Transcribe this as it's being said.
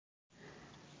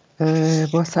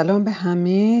با سلام به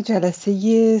همه.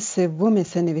 جلسه سوم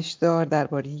نوشتار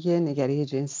درباره نگره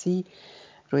جنسی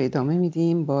رو ادامه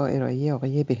میدیم با ارائه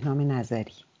آقای بهنام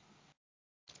نظری.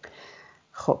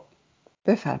 خب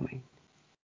بفرمایید.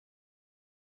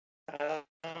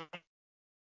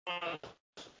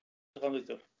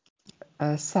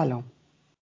 سلام،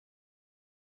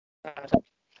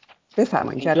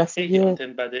 بفرمایید. جلسه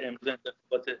بعد امروز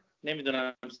انتخابات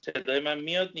نمیدونم صدای من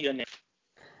میاد یا نه.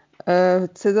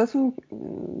 صداتون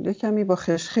یه کمی با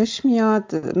خشخش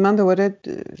میاد. من دوباره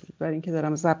برای اینکه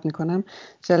دارم ضبط میکنم،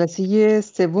 جلسه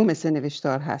سوم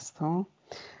نوشتار هست ها،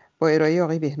 با ارائه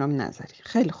آقای بهنام نظری.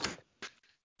 خیلی خوب،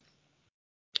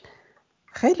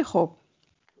 خیلی خوب.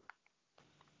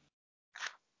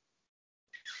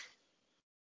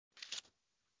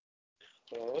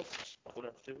 خب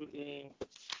رفته بودیم.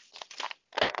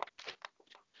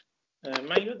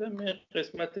 من یادم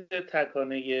قسمت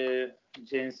تکانه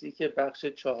جنسی که بخش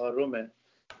 4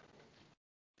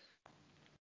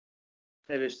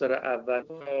 نوشتار اول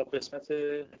قسمت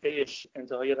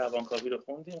انتهای روانکاوی رو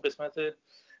خوندیم. قسمت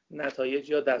نتایج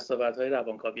یا دستاوردهای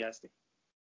روانکاوی هستیم.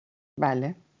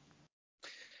 بله.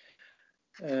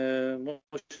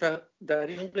 در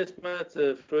این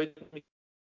قسمت فروید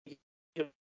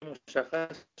میگه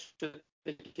مشخص شده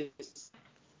که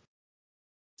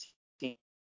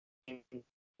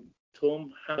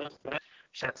سیمتوم هم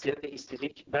شخصیت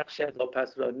هیستریک بخشی از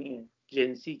واپسرانی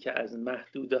جنسی که از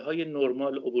محدوده‌های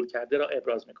نرمال عبور کرده را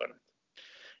ابراز می‌کند.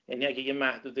 یعنی اگه یه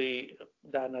محدوده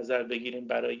در نظر بگیریم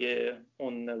برای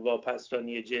اون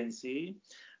واپسرانی جنسی،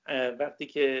 وقتی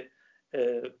که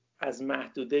از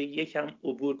محدوده یکم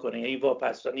عبور کنه، یعنی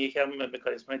واپسرانی یکم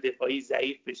مکانیزم دفاعی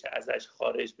ضعیف بشه، ازش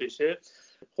خارج بشه،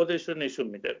 خودش رو نشون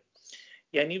میده.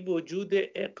 یعنی وجود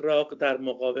اغراق در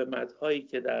مقاومت هایی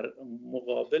که در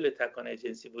مقابل تکانه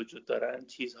جنسی وجود دارن،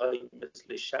 چیزهایی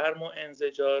مثل شرم و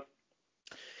انزجار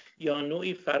یا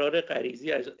نوعی فرار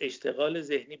غریزی از اشتغال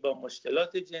ذهنی با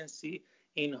مشکلات جنسی،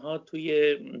 اینها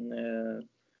توی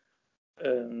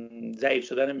ضعیف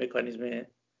شدن مکانیزم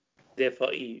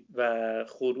دفاعی و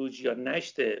خروج یا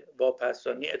نشت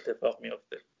واپسرانی اتفاق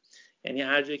میفته. یعنی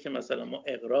هر جایی که مثلا ما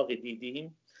اغراقی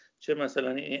دیدیم، چه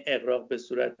مثلا این اغراق به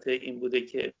صورت این بوده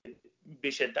که به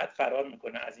شدت فرار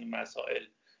میکنه از این مسائل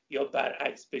یا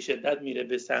برعکس به شدت میره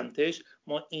به سمتش،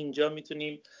 ما اینجا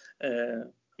میتونیم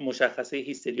مشخصه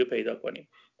هیستری رو پیدا کنیم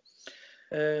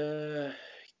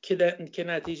که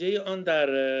نتیجه آن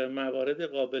در موارد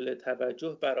قابل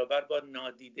توجه برابر با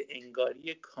نادیده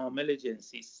انگاری کامل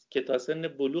جنسی است که تا سن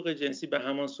بلوغ جنسی به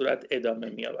همان صورت ادامه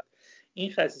می‌یابد.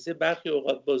 این خصیصه برخی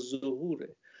اوقات با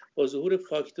ظهور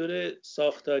فاکتور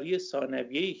ساختاری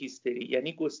ثانویه هیستری،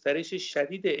 یعنی گسترش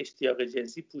شدید اشتیاق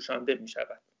جنسی، پوشانده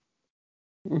می‌شود.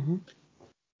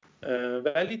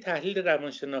 ولی تحلیل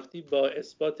روانشناختی با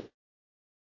اثبات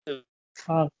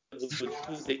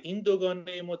وجود این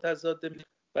دوگانه متضاد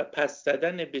و پس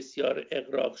زدن بسیار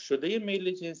اغراق شده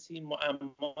میل جنسی،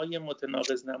 معمای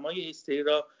متناقض نمای هیستری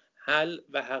را حل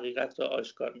و حقیقت را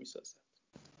آشکار می‌سازد.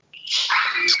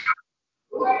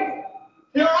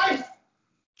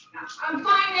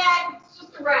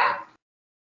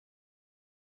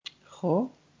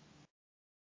 خب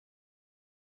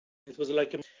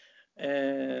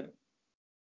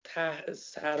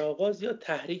سرآغاز یا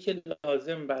تحریک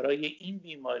لازم برای این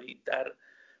بیماری در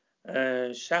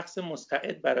شخص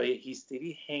مستعد برای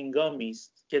هیستری هنگامی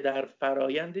است که در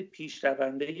فرایند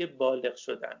پیشرونده بالغ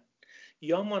شدن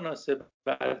یا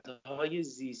مناسبت‌های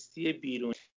زیستی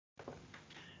بیرون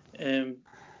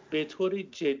به طور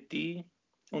جدی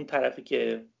اون طرفی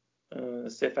که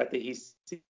صفت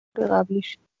هیستری و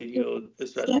به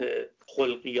صورت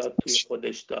خلقیات توی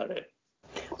خودش داره.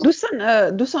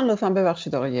 دوستان لطفاً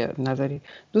ببخشید آقای نظری،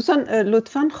 دوستان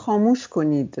لطفاً خاموش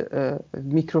کنید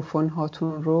میکروفون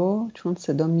هاتون رو، چون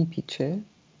صدا میپیچه.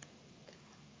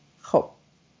 خب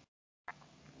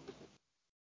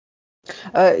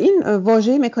این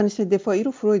واژه مکانیسم دفاعی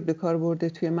رو فروید به کار برده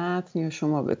توی متن یا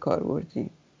شما به کار بردین؟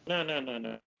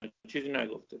 نه چیزی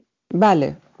نگفته.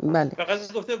 بله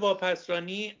فقط گفته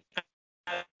واپسرانی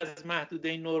از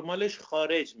محدوده نرمالش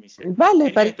خارج میشه. بله،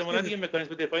 یعنی احتمالاً دیگه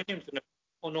مکانیزم دفاعی نمیتونه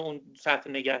اون سطح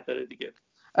نگه داره دیگه.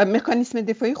 مکانیسم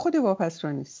دفاعی خود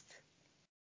واپسرانی است.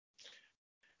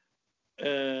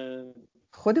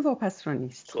 خود واپسرانی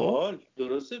است. سوال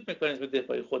درسته، مکانیزم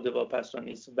دفاعی خود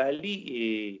واپسرانی است،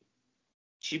 ولی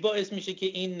چی باعث میشه که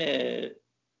این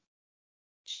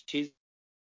چیز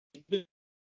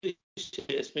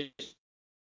اسمش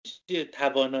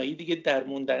توانایی دیگه در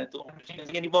موندن تو،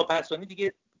 یعنی واپسرانی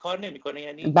دیگه کار نمیکنه؟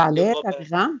 یعنی بله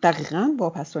دقیقاً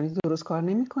واپسرانی درست کار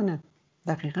نمیکنه.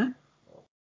 دقیقاً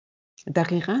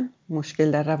دقیقاً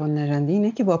مشکل در روان نژندی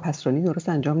اینه که واپسرانی درست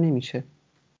انجام نمیشه.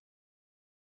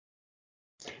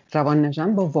 روان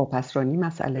نژند با واپسرانی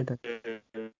مسئله داره.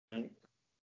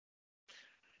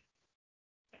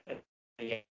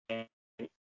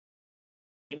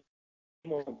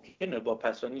 ممکنه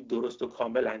واپسرانی درست و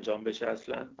کامل انجام بشه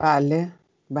اصلا؟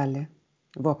 بله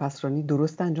واپسرانی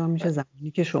درست انجام میشه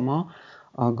زمانی که شما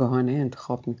آگاهانه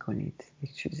انتخاب میکنید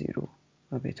یک چیزی رو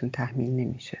و بهتون تحمیل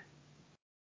نمیشه.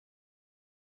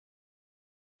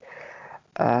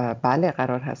 بله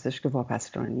قرار هستش که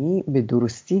واپسرانی به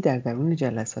درستی در درون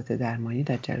جلسات درمانی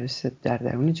در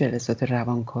درون جلسات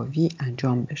روانکاوی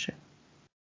انجام بشه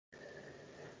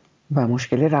و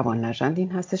مشکل روان نژند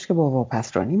این هستش که با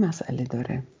واپسرانی مسئله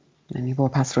داره. یعنی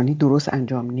واپسرانی درست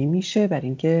انجام نمیشه برای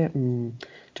اینکه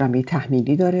جنبه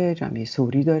تحمیلی داره، جنبه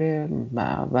سوری داره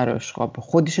و براش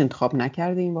خودش انتخاب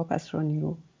نکرده این واپسرانی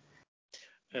رو.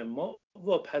 ما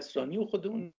واپسرانی و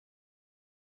خودمون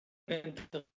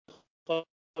انتخاب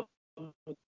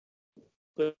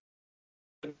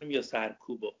یا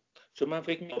سرکوبو، چون من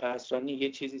فکر می‌کنم واپسرانی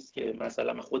یه چیزیست که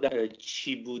مثلا خودم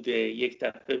چی بوده یک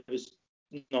دفعه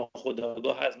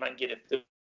ناخودآگاه از من گرفته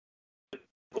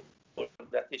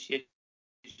بردتش یه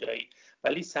جایی،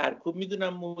 ولی سرکوب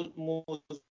میدونم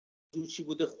موضوع چی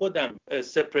بوده خودم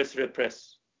سپرس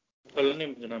رپرس. حالا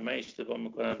نمیدونم من اشتباه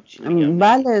میکنم چی میگم.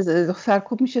 بله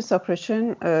سرکوب میشه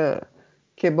ساپرشن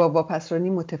که با واپسرانی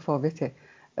متفاوته.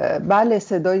 بله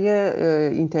صدای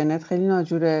اینترنت خیلی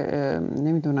ناجوره،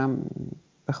 نمیدونم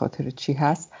به خاطر چی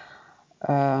هست.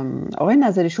 آقای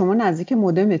نظری شما نزدیک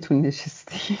مودمتون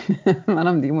نشستی.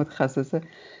 منم دیگه متخصص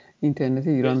اینترنت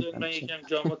ایران بذار من یکم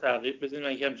جامو تغییر بدین،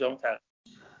 من یکم جامو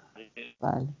تغییر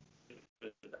بله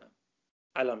بدم.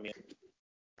 الان میاد.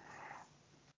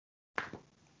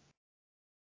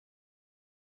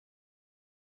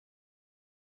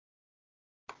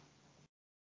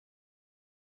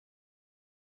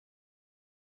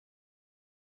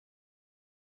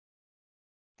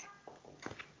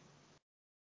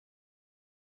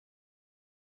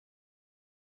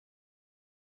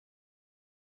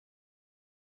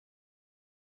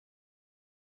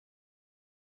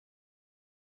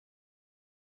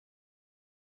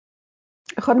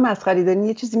 خانم اسقری دارین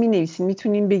یه چیزی می‌نویسین،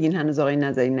 میتونین بگین هنوز آقای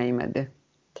نظری نیومده.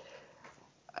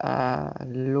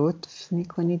 لطف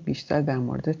میکنید بیشتر در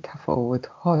مورد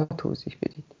تفاوت‌ها توضیح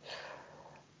بدید.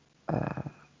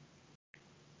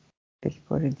 یک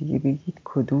بار دیگه بگید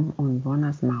کدوم عنوان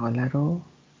از مقاله رو.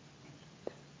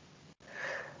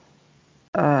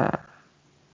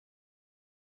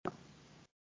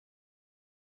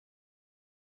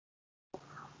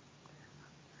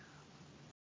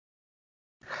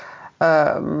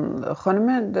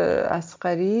 خانم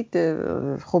اسقری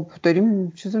خب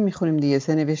داریم چیزو میخونیم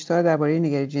دیگه، نوشتار درباره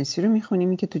نگره جنسی رو میخونیم.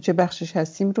 این که تو چه بخشش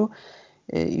هستیم رو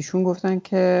ایشون گفتن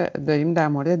که داریم در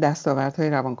مورد دستاوردهای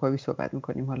روانکاوی صحبت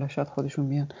میکنیم. حالا شاید خودشون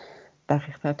بیان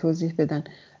دقیق‌تر توضیح بدن.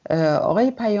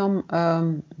 آقای پیام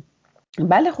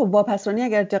بله خب واپسرانی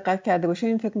اگر دقت کرده باشه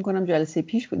این فکر میکنم جلسه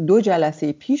پیش بود، 2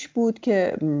 جلسه پیش بود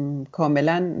که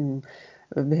کاملا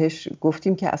بهش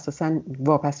گفتیم که اساساً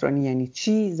واپسرانی یعنی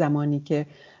چی. زمانی که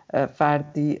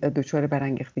فردی دچار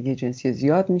برانگیختگی جنسی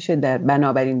زیاد میشه،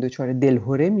 بنابراین دچار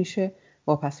دلهره میشه،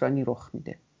 واپسرانی رخ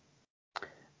میده.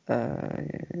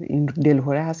 این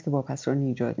دلهره هست که واپسرانی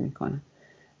ایجاد میکنه.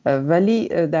 ولی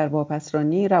در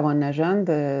واپسرانی روان نژند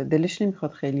دلش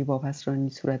نمیخواد خیلی واپسرانی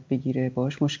صورت بگیره،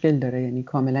 باهاش مشکل داره، یعنی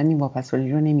کاملا این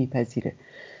واپسرانی رو نمیپذیره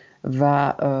و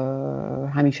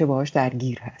همیشه باهاش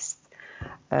درگیر هست.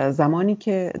 زمانی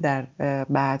که در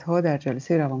بعدها در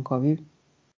جلسه روانکاوی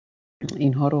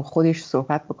اینها رو خودش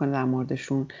صحبت بکنه در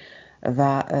موردشون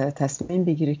و تصمیم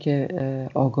بگیره که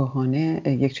آگاهانه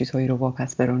یک چیزهایی رو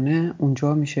واپس برانه،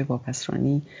 اونجا میشه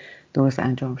واپسرانی درست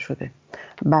انجام شده.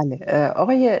 بله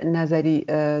آقای نظری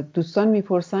دوستان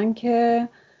میپرسن که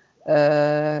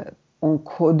اون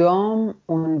کدام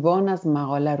عنوان از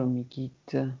مقاله رو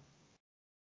میگید؟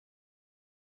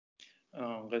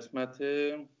 قسمت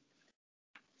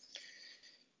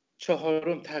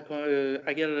 4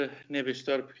 اگر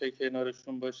نوشتار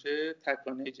کنارشون باشه،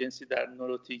 تکانه جنسی در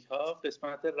نوروتیک ها،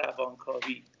 قسمت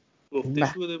روانکاوی گفته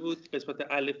شده بود. قسمت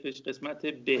الفش قسمت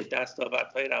ب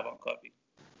دستاوردهای روانکاوی.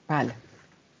 بله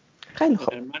خیلی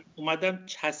خوب. من اومدم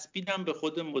چسبیدم به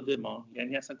خود مودما،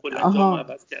 یعنی اصلا کلا جامو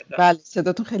عوض کردم. بله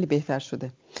صداتون خیلی بهتر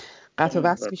شده، قطع و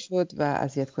وصل شد و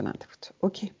اذیت کننده بود.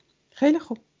 اوکی خیلی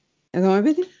خوب ادامه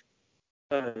بدیم.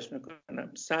 خواهش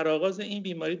میکنم. سرآغاز این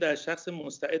بیماری در شخص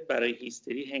مستعد برای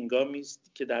هیستری هنگامی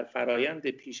است که در فرایند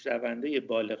پیشرونده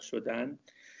بالغ شدن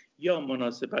یا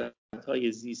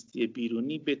مناسبت‌های زیستی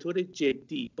بیرونی به طور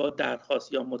جدی با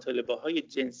درخواست یا مطالبه‌های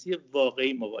جنسی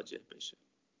واقعی مواجه بشه.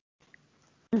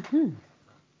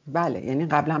 بله، یعنی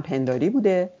قبلا پنداری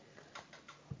بوده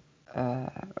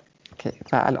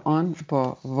و الان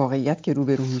با واقعیت که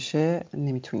روبرو میشه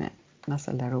نمیتونه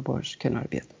مسئله رو باش کنار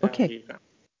بیاد. اوکی.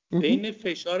 بین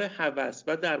فشار هوس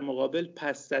و در مقابل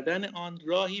پس زدن آن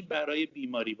راهی برای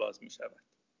بیماری باز میشود.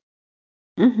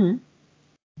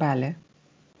 بله.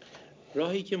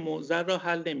 راهی که معضل را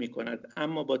حل نمی کند،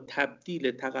 اما با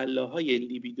تبدیل تقلاهای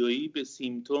لیبیدویی به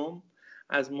سیمتوم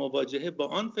از مواجهه با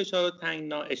آن فشار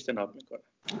تنگنا اجتناب می کند.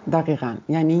 دقیقاً.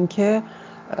 یعنی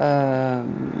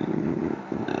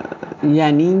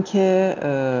اینکه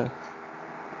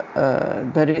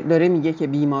داره میگه که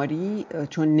بیماری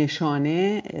چون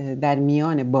نشانه در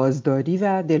میان بازداری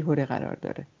و دلهره قرار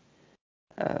داره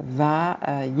و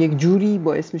یک جوری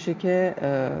باعث میشه که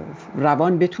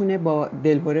روان بتونه با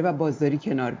دلهره و بازداری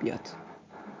کنار بیاد.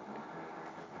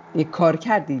 یک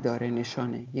کارکردی داره،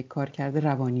 نشانه یک کارکرد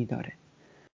روانی داره.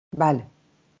 بله.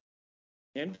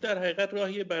 یعنی در حقیقت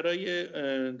راهی برای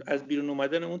از بیرون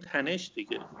اومدن اون تنش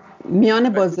دیگه، میان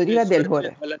بازداری و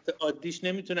دلهره. حالت عادیش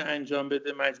نمیتونه انجام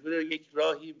بده، مجبوره یک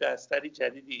راهی بستری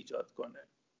جدیدی ایجاد کنه.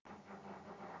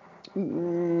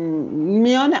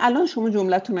 میان، الان شما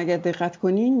جملتون اگر دقت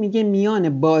کنین میگه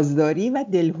میان بازداری و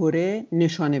دلهره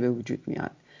نشانه به وجود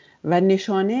میاد و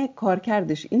نشانه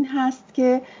کارکردش این هست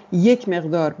که یک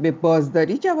مقدار به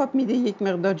بازداری جواب میده، یک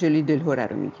مقدار جلوی دلهره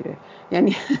رو میگیره.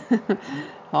 یعنی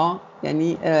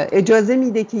یعنی اجازه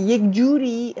میده که یک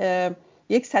جوری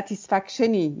یک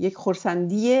ساتیسفکشنی، یک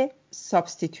خرسندی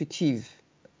سابستیتوتیو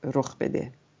رخ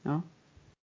بده.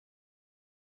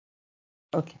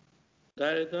 اوکی.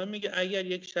 در ادامه میگه اگر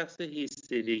یک شخص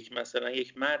هیستریک، مثلا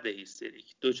یک مرد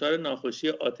هیستریک، دچار ناخوشی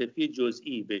عاطفی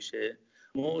جزئی بشه،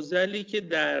 معضلی که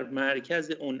در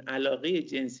مرکز اون علاقه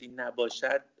جنسی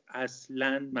نباشد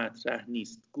اصلاً مطرح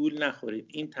نیست. گول نخورید،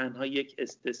 این تنها یک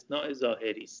استثناء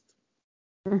ظاهری است.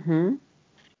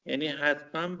 یعنی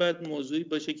حتما باید موضوعی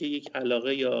باشه که یک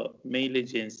علاقه یا میل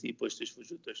جنسی پشتش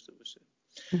وجود داشته باشه.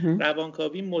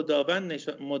 روانکاوی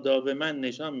مداوما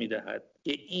نشان میدهد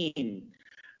که این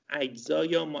اجزا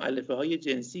یا مؤلفه های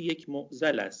جنسی یک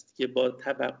معضل است که با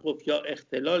توقف یا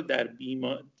اختلال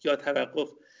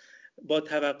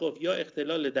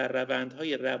در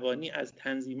روندهای روانی از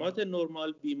تنظیمات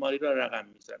نرمال بیماری را رقم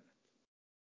میزند.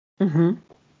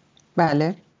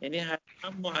 بله. یعنی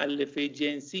حتما مؤلفه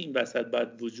جنسی این وسط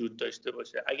باید وجود داشته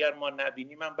باشه. اگر ما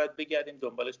نبینیم هم باید بگردیم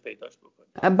دنبالش پیداش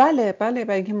بکنیم. بله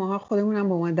برای اینکه ما خودمون هم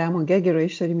به عنوان درمانگر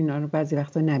گرایش داریم اینا رو بعضی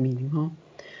وقتا نبینیم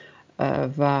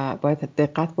و باید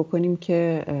دقت بکنیم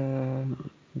که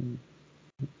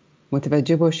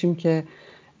متوجه باشیم که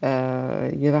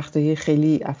یه وقتایی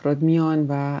خیلی افراد میان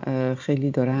و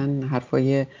خیلی دارن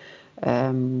حرفای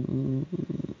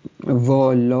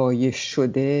والای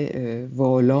شده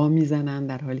والا میزنن،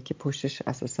 در حالی که پشتش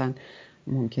اساساً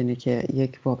ممکنه که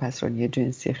یک واپسرانی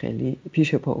جنسی خیلی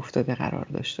پیش پا افتاده قرار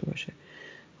داشته باشه.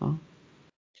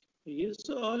 یه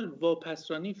سوال،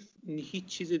 واپسرانی هیچ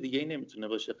چیز دیگه ای نمیتونه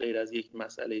باشه غیر از یک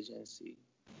مسئله جنسی؟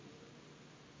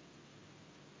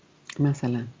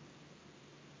 مثلا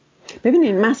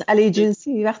ببینید مسئله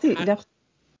جنسی وقتی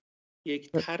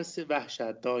یک ترس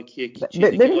وحشتناک، یک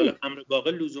چیزی که حالا امر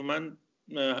واقع لزوما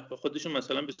خودشون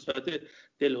مثلا به صورت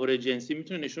دلهره جنسی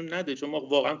میتونه نشون نده، چون ما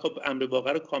واقعا خب امر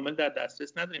واقع رو کامل در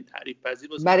دسترس نداریم، تعریف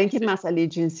پذیر واسه برای اینکه مسئله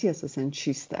جنسی اساساً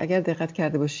چیست. اگر دقت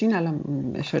کرده باشین،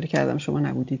 الان اشاره کردم شما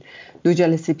نبودید، 2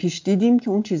 جلسه پیش دیدیم که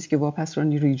اون چیزی که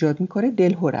واپسرانی رو ایجاد میکنه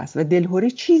دلهره است و دلهره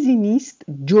چیزی نیست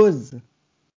جز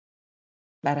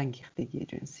برانگیختگی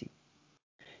جنسی.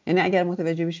 یعنی اگر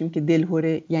متوجه بشیم که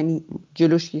دلهره یعنی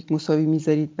جلوش یک مساوی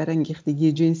میذارید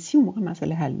برانگیختگی جنسی، اون موقع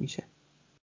مسئله حل میشه.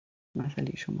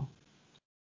 مسئله شما.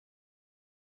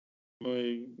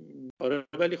 آره،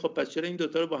 ولی خب پس چرا این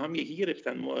دوتا رو با هم یکی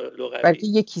گرفتن لغوی؟ بلکه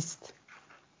یکیست.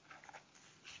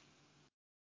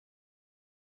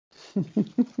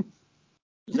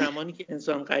 زمانی که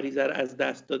انسان غریزه رو از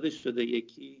دست داده شده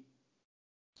یکی،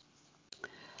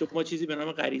 چون ما چیزی به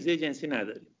نام غریزه جنسی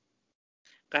نداریم.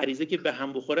 غریزه که به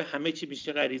هم بخوره همه چی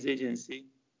میشه غریزه جنسی.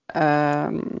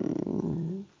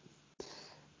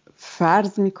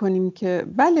 فرض میکنیم که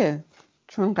بله،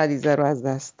 چون غریزه رو از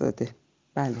دست داده،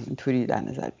 بله اینطوری در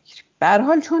نظر بگیریم. به هر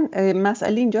حال چون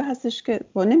مسئله اینجا هستش که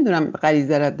نمیدونم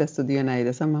غریزه رو از دست داده یا نه،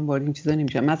 اصلا من وارد این چیزا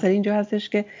نمیشم. مسئله اینجا هستش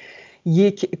که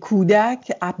یک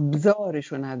کودک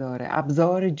ابزارشو نداره،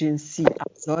 ابزار جنسی،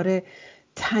 ابزار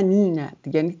تنی،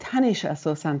 یعنی تنش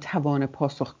اساساً توان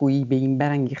پاسخگویی به این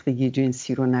برانگیختگی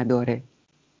جنسی رو نداره.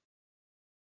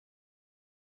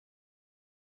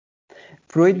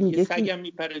 فروید میگه سگم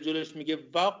میپره جلوش، میگه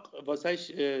واق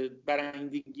واسهش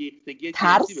برانگیختگی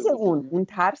ترس جنسی به وجود اون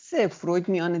ترس. فروید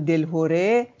میان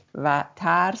دلهره و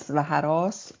ترس و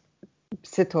هراس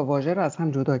سه تا واژه رو از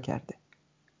هم جدا کرده.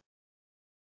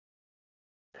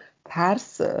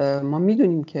 ترس، ما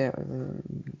میدونیم که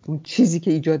اون چیزی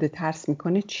که ایجاد ترس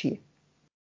میکنه چیه.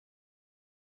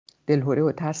 دلهره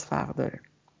و ترس فرق داره.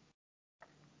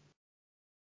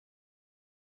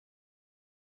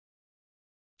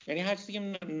 یعنی هر چیزی که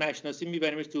نشناسیم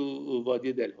میبریمش تو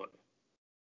وادی دلهره،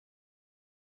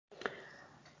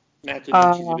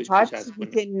 نتونیم چیزی بهش هر پیش‌چسب چیزی کنیم.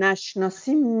 که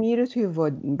نشناسیم میره توی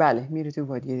بله، میره توی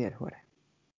وادی دلهره.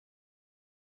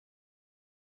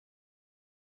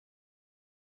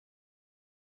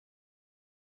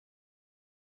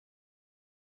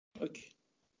 اوکی.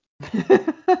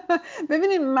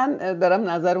 ببینید، من دارم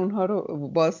نظر اونها رو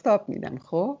بازتاب میدم.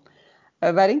 خب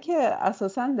برای اینکه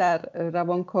اساساً در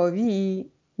روانکاوی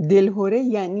دلهره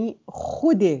یعنی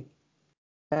خود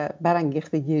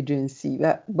برانگیختگی جنسی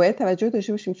و باید توجه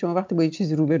داشته باشیم شما وقتی با یه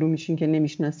چیزی روبرو میشین که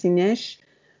نمیشناسینش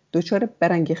دچار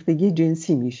برانگیختگی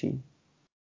جنسی میشین.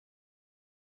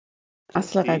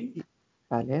 اصل قضیه،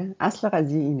 بله، اصل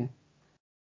قضیه اینه.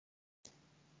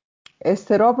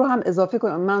 اضطراب رو هم اضافه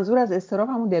کنم. منظور از اضطراب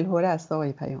همون دلهره است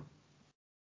آقای پیام.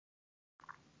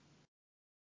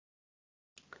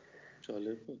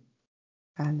 جالب بود.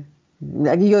 بله،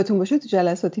 اگه یادتون باشه تو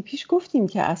جلساتی پیش گفتیم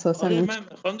که اساساً آره،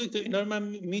 من خانم دکتر اینا رو من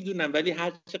میدونم، ولی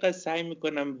هر چقدر سعی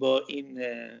میکنم با این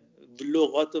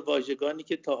لغات و واژگانی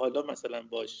که تا حالا مثلا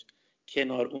باش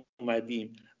کنار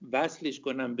اومدیم وصلش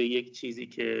کنم به یک چیزی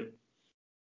که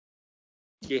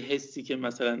یه حسی که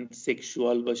مثلا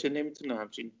سکشوال باشه، نمیتونم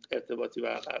همچین ارتباطی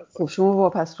برقرار کنم. خب شما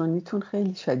واپسرانیتون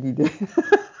خیلی شدیده.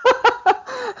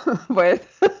 باید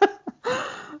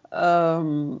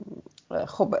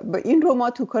خب این رو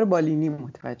ما تو کار بالینی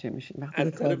متوجه میشیم. از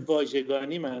نظر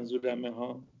واژگانی منظورمه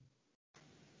ها.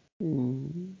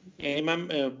 یعنی من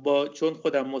چون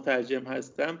خودم مترجم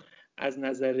هستم از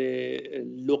نظر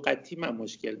لغتی من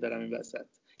مشکل دارم این وسط.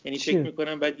 یعنی فکر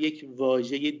میکنم باید یک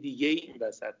واژه دیگه این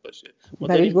وسط باشه.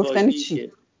 برای گفتن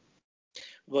چی؟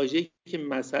 واژه‌ای که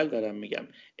مثل دارم میگم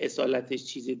اصالتش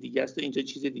چیز دیگه است و اینجا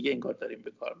چیز دیگه انگار داریم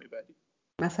به کار میبریم.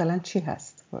 مثلا چی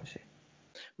هست واژه؟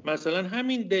 مثلا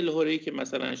همین دلهره‌ای که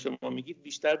مثلا شما میگید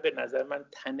بیشتر به نظر من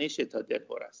تنش تا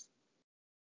دلهره است.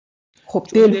 خب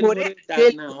چون دلهره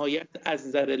در نهایت از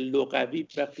نظر لغوی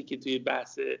وقتی که توی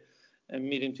بحث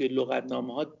میریم توی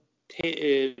لغتنامه ها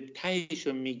تهش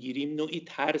رو میگیریم نوعی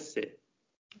ترسه.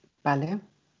 بله.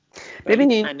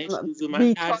 ببینین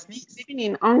ترس نیست.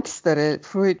 ببینین آنکست داره،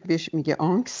 فروید بهش میگه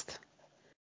آنکست.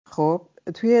 خب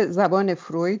توی زبان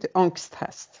فروید آنکست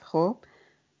هست. خب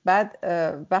بعد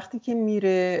وقتی که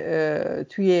میره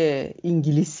توی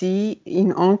انگلیسی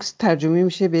این آنکست ترجمه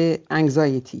میشه به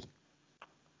انگزایتی.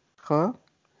 خب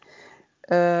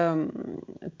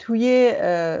توی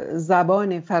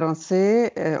زبان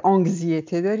فرانسه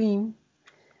آنگزیته داریم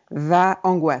و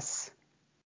آنگواس.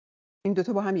 این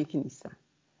دوتا با هم یکی نیستن.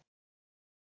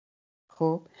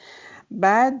 خب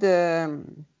بعد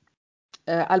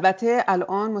البته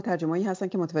الان مترجمایی هستن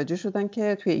که متوجه شدن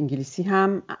که توی انگلیسی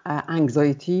هم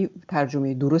انگزایتی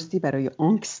ترجمه درستی برای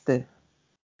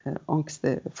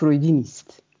آنکست فرویدی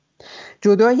نیست.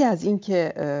 جدایی از این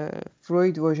که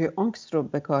فروید واژه آنکست رو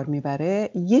به کار میبره،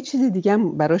 یه چیز دیگه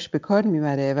هم براش به کار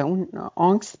میبره و اون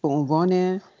آنکست به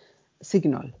عنوان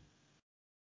سیگنال.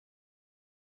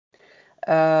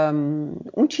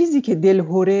 اون چیزی که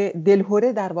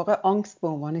دلهره در واقع آنکست به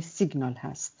عنوان سیگنال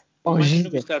هست. من اینو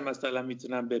بیشتر مثلا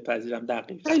میتونم بپذیرم.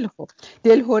 دقیقاً. خیلی خوب.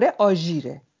 دلهره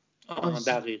آژیره.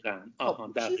 دقیقاً.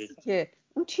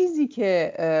 اون چیزی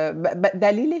که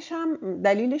دلیلش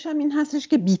هم این هستش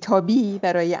که بیتابی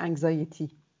برای انگزایتی.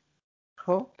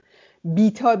 خب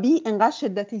بیتابی انقدر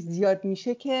شدتش زیاد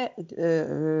میشه که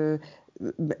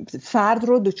فرد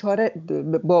رو دچار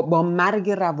با مرگ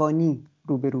روانی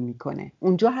روبرو میکنه.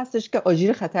 اونجا هستش که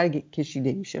آژیر خطر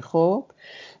کشیده میشه. خب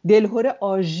دلهره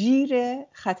آژیر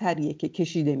خطریه که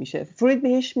کشیده میشه. فروید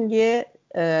بهش میگه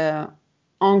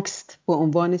آنکست به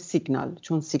عنوان سیگنال،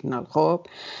 چون سیگنال. خب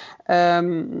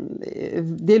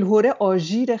دلهره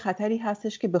آژیر خطری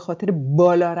هستش که به خاطر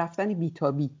بالا رفتن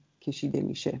بیتابی کشیده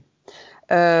میشه.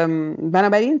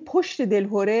 بنابراین پشت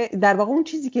دلهره در واقع اون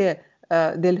چیزی که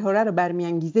دلهره رو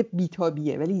برمیانگیزه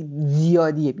بیتابیه، ولی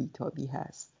زیادی بیتابی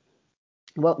هست.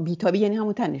 بیتابی یعنی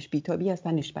همون تنش. بیتابی از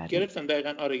تنش برمیاد. گرفتم.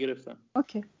 دقیقاً. آره گرفتم.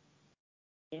 اوکی.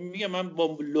 میگم من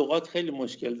با لغات خیلی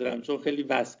مشکل دارم چون خیلی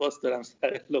وسواس دارم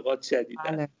سر لغات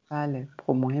شدیداً. بله.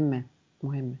 خب مهمه.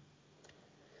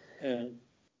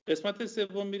 قسمت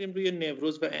سوم میریم روی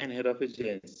نوروز و انحراف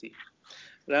جنسی.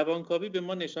 روانکاوی به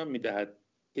ما نشان میدهد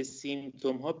که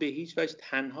سیمتوم ها به هیچ وجه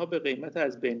تنها به قیمت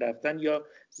از بین رفتن یا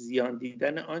زیان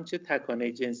دیدن آنچه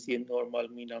تکانه جنسی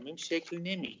نرمال مینامیم شکل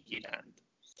نمیگیرند.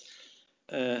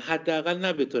 حداقل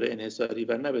نه به طور انحصاری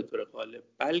و نه به طور غالب،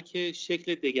 بلکه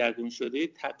شکل دگرگون شده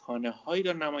تکانه‌هایی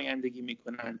را نمایندگی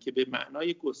می‌کنند که به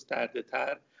معنای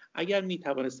گسترده‌تر اگر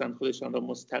می‌توانستند خودشان را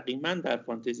مستقیما در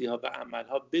فانتزی‌ها و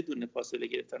عمل‌ها بدون فاصله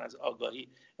گرفتن از آگاهی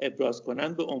ابراز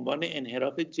کنند به عنوان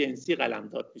انحراف جنسی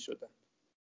قلمداد می‌شدند.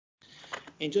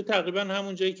 اینجا تقریبا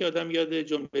همون جایی که آدم یاد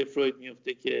جمله فروید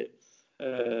میفته که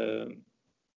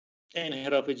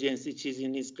انحراف جنسی چیزی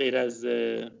نیست غیر از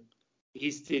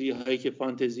هیستری هایی که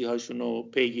فانتزی هاشون رو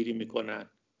پیگیری میکنن.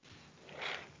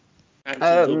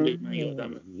 همچین جمله من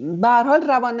یادمه. به هر حال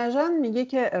رواننژند میگه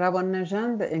که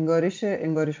رواننژند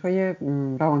انگارش های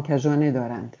روانکژانه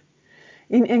دارند.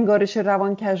 این انگارش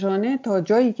روانکژانه تا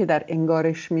جایی که در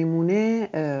انگارش میمونه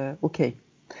اوکی،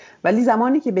 ولی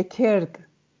زمانی که به کرد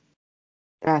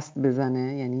دست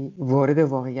بزنه، یعنی وارد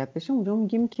واقعیت بشه، اونجا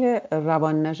میگیم که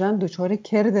رواننژند دچار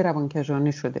کرد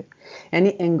روانکژانه شده،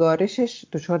 یعنی انگارشش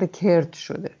دچار کرد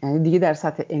شده، یعنی دیگه در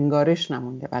سطح انگارش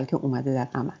نمونده بلکه اومده در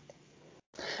عمل.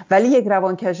 ولی یک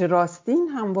روانکژ راستین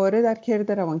همواره در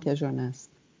کرد روانکژانه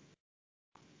است.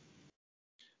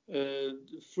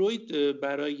 فروید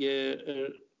برای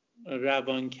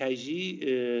روانکژی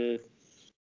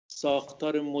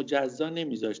ساختار مجزا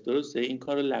نمیذاشت، درسته؟ این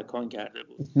کار رو لکان کرده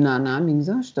بود. نه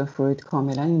میذاشت. فروید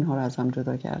کاملا اینها رو از هم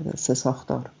جدا کرده. سه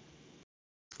ساختار.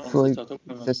 فروید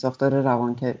سه ساختار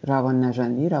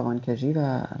رواننژندی، روانکژی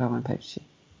و روانپریشی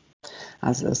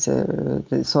از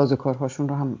سازوکارهاشون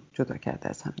رو هم جدا کرده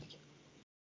از هم دیگه.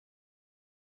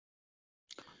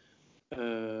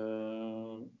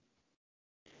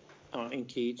 این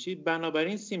که هیچی.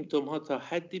 بنابراین سیمتوم ها تا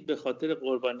حدی به خاطر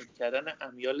قربانی کردن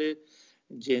امیال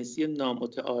جنسی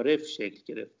نامتعارف شکل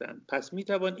گرفتند. پس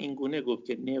میتوان اینگونه گفت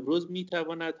که نوروز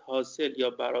میتواند حاصل یا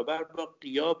برابر با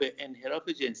غیاب انحراف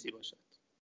جنسی باشد.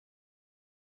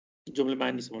 جمله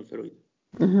من نیست مال فروید.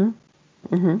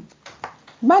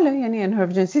 بله، یعنی انحراف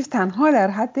جنسی تنها در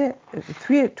حد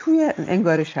توی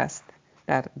انگارش هست،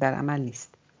 در عمل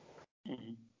نیست.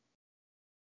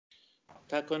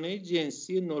 تکانه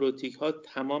جنسی نوروتیک ها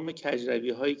تمام کجروی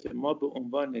هایی که ما به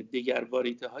عنوان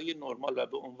دگرواریته های نرمال و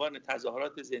به عنوان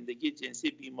تظاهرات زندگی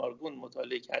جنسی بیمارگون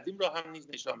مطالعه کردیم را هم نیز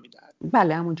نشان میدهد.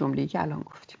 بله، همون جمله‌ای که الان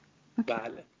گفتیم.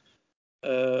 بله.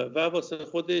 و واسه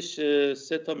خودش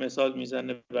 3 تا مثال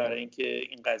میزنه برای اینکه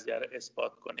این قضیه رو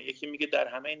اثبات کنه. یکی میگه در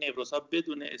همه نوروزها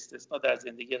بدون استثنا در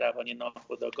زندگی روانی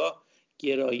ناخودآگاه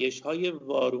گرایش‌های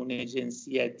وارونه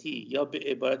جنسیتی یا به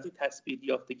عبارتی تثبیت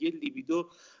یافتگی لیبیدو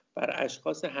بر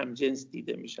اشخاص همجنس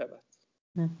دیده میشود.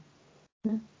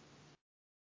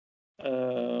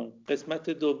 قسمت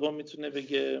دوم میتونه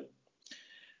بگه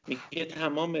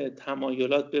تمام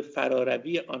تمایلات به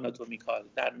فراروی آناتومیکال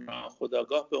در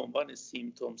ناخودآگاه به عنوان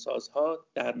سیمتوم سازها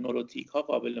در نوروتیک ها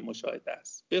قابل مشاهده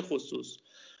است، به خصوص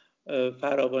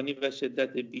فراوانی و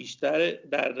شدت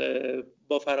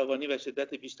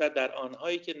بیشتر در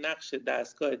آنهایی که نقش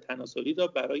دستگاه تناسلی را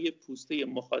برای پوسته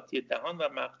مخاطی دهان و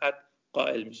مقعد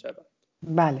قائل می شود.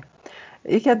 بله،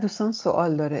 یکی از دوستان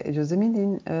سوال داره، اجازه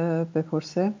میدین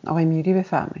بپرسه؟ آقای میری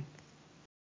بفرمایید.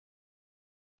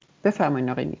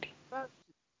 آقای میری.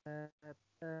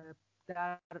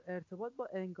 در ارتباط با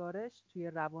انگارش توی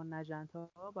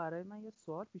رواننژندها برای من یه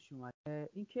سوال پیش اومد،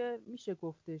 اینکه میشه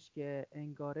گفتش که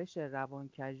انگارش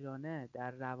روانکژانه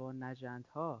در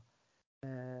رواننژندها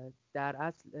در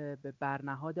اصل به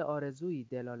برنهاد آرزویی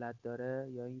دلالت داره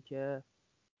یا اینکه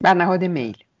برنهاد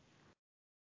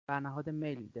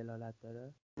میل دلالت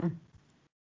داره؟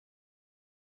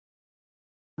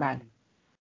 بله،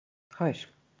 خواهش.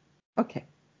 اوکی،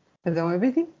 ادامه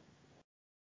بدیم.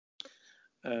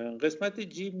 قسمت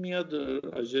جی میاد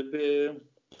راجع به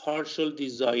partial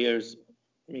desires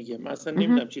میگه. مثلا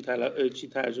نمیدونم چی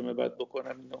ترجمه باید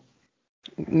بکنم اینو.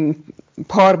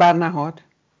 پار برنهاد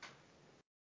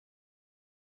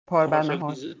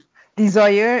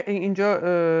desire اینجا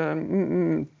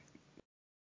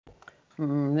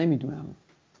نمیدونم.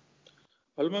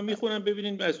 حالا من میخونم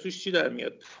ببینید از توش چی در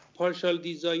میاد. partial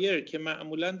desire که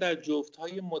معمولا در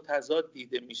جفت‌های متضاد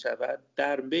دیده میشود،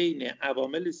 در بین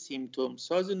عوامل سیمتوم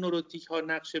ساز نوروتیک ها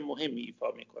نقش مهمی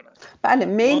ایفا میکنند. بله،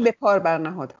 میل به پار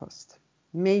برنهاد هاست.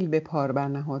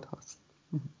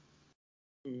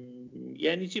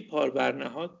 یعنی چی پار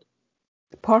برنهاد؟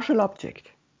 partial object.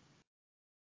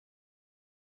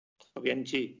 خب یعنی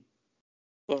چی؟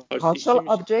 partial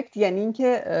object یعنی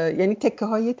اینکه یعنی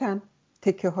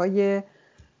تکه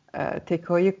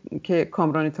های که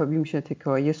کامرانه تابی میشه، تکه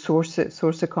های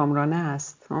سورس کامرانه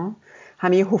هست،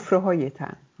 همه حفره های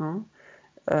تن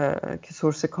که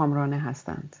سورس کامرانه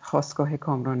هستند، خاستگاه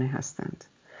کامرانه هستند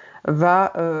و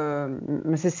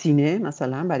مثل سینه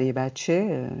مثلا برای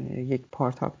بچه یک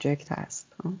پارت آبجکت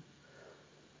هست.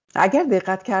 اگر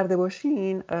دقت کرده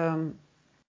باشین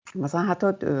مثلا حتی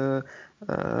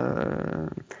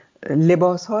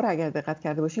لباس ها رو اگر دقت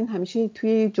کرده باشین همیشه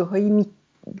توی جاهایی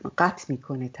قطع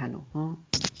میکنه تنو ها.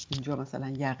 اینجا مثلا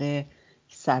یقه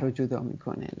سر رو جدا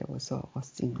میکنه، لباس ها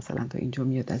آستین مثلا تا اینجا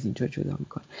میاد از اینجا جدا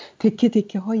میکنه. تکه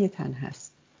تکه های تن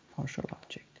هست partial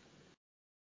object.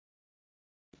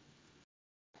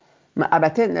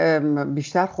 البته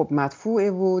بیشتر خب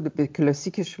مدفوعه و به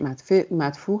کلاسیکش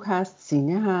مدفوع هست،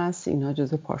 سینه هست، اینا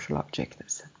جزو partial object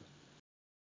هستن.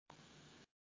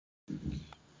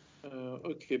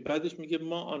 اوکی. بعدش میگه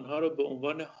ما آنها را به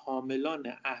عنوان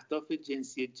حاملان اهداف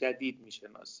جنسی جدید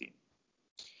میشناسیم.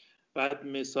 بعد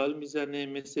مثال میزنه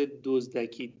مثل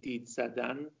دزدکی، دید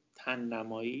زدن، تن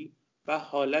نمایی و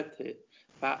حالت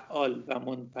فعال و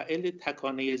منفعل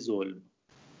تکانه ظلم.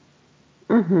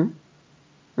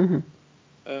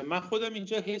 من خودم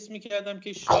اینجا حس میکردم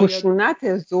که شاید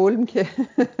خشونت ظلم که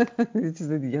یه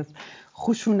چیز دیگه است.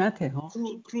 خشونته ها،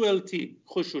 کروئلتی،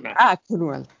 خشونت.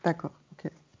 کروئل دکو. اوکی.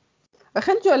 و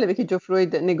خیلی جالبه که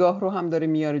فروید نگاه رو هم داره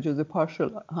میاره جزء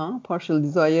partial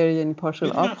desire یعنی partial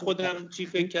میدونم object. خودم چی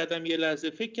فکر کردم؟ یه لحظه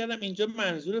فکر کردم اینجا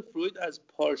منظور فروید از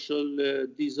partial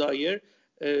desire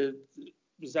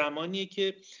زمانیه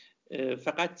که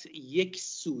فقط یک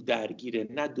سو درگیره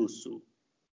نه دو سو.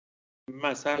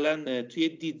 مثلا توی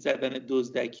دید زدن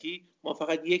دزدکی ما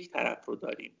فقط یک طرف رو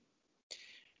داریم،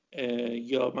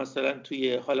 یا مثلا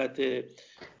توی حالت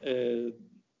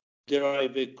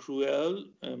درایو کروئل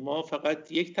ما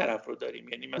فقط یک طرف رو داریم،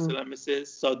 یعنی مثلا مثل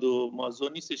سادو مازو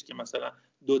نیستش که مثلا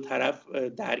دو طرف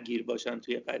درگیر باشن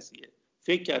توی قضیه.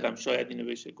 فکر کردم شاید اینو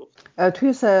بشه گفت.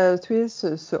 توی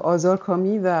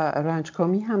آزارکامی و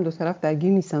رنجکامی هم دو طرف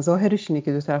درگیر نیستن. ظاهرش اینه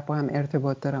که دو طرف با هم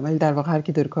ارتباط دارن ولی در واقع هر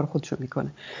کی داره کار خودشو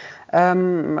میکنه.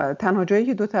 تنها جایی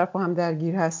که دو طرف با هم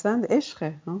درگیر هستند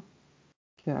عشقه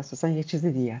که اساسا یک چیز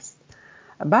دیگه است.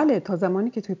 بله تا زمانی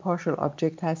که توی partial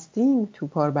object هستیم، تو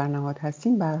پاربرنهاد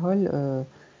هستیم، به هر حال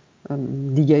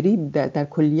دیگری در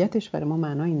کلیتش برای ما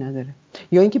معنایی نداره.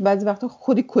 یا اینکه بعضی وقتا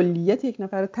خود کلیت یک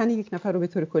نفر، تن یک نفر رو به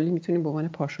طور کلی میتونیم به عنوان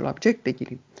partial object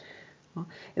بگیریم.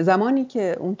 زمانی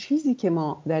که اون چیزی که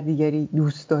ما در دیگری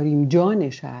دوست داریم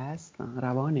جانش هست،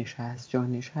 روانش هست،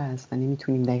 جانش هست و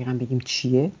نمیتونیم دقیقاً بگیم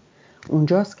چیه،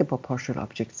 اونجاست که با partial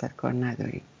object سر کار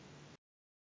نداریم.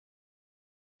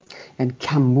 یعنی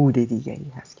کمبود دیگری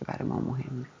هست که برای ما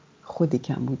مهمه. خود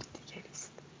کمبود دیگری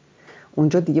است.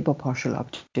 اونجا دیگه با partial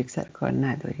object سر کار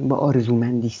نداریم، با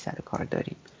آرزومندی سر کار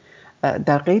داریم.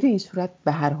 در غیر این صورت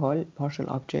به هر حال partial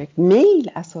object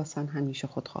میل اساساً همیشه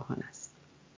خودخواهان است.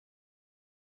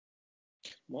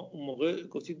 ما اون موقع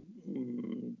گفتید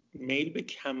میل به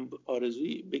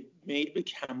میل به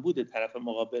کمبود طرف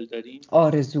مقابل داریم.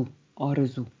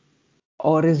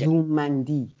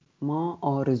 آرزومندی. ما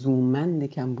آرزومند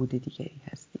کمبود دیگری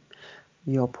هستیم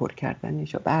یا پر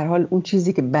کردنش. به هر حال اون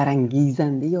چیزی که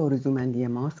برانگیزنده آرزومندی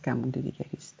ماست کمبود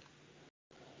دیگری است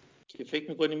که فکر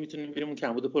میکنیم میتونیم بریم اون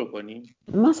کمبود پر کنیم.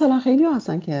 مثلا خیلی ها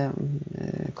هستن که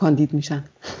کاندید میشن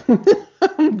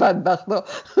بدبختا.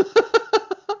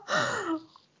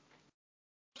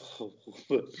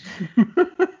 خوبه.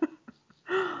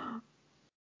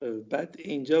 بعد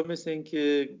اینجا مثل این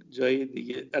که جای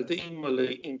دیگه، البته این مال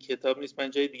این کتاب نیست،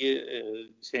 من جای دیگه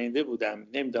شنیده بودم،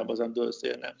 نمیدونم بازم درسته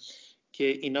یا نه، که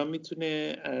اینا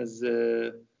میتونه از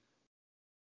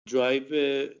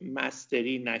درایو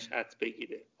مستری نشأت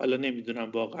بگیره. حالا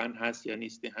نمیدونم واقعا هست یا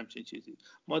نیست همچین چیزی.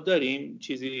 ما داریم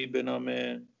چیزی به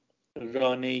نام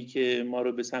رانه‌ای که ما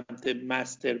رو به سمت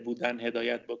مستر بودن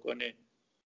هدایت بکنه.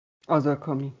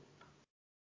 آزارکامی،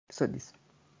 سادیسم.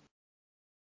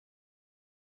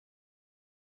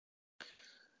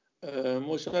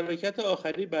 مشارکت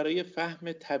آخری برای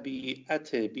فهم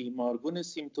طبیعت بیمارگون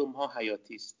سیمتوم ها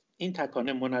حیاتی است. این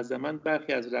تکانه منظماً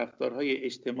برخی از رفتارهای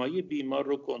اجتماعی بیمار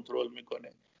رو کنترل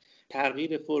میکنه.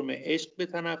 تغییر فرم عشق به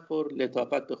تنفر،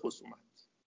 لطافت به خصومت،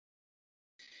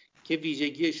 که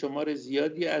ویژگی شمار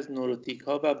زیادی از نوروتیک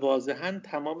ها و واضحاً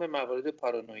تمام موارد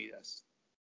پارانوید است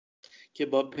که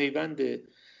با پیوند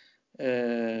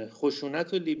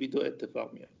خشونت و لیبیدو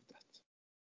اتفاق میافتد.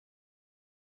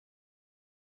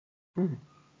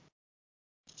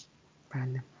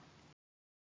 بله.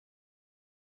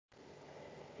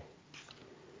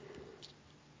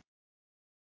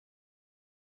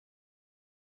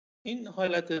 این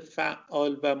حالت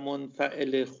فعال و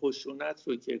منفعل خشونت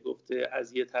رو که گفته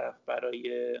از یه طرف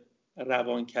برای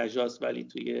روان کژاست ولی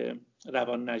توی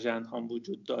روان نژند هم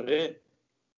وجود داره،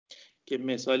 که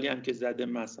مثالی هم که زده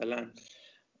مثلا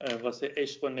واسه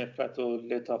عشق و نفرت و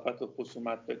لطافت و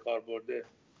خصومت به کار برده.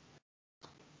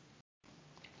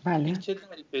 بله.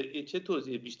 این چه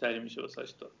توضیح بیشتری میشه واسش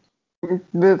داد؟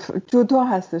 جدا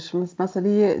هستش.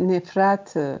 مسئله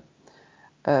نفرت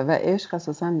و عشق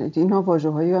اساسا اینا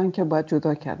واژه‌هایی هستند که باید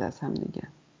جدا کرد از هم دیگه.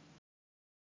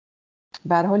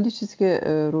 به هر حال چیزی که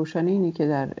روشنه اینه که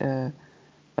در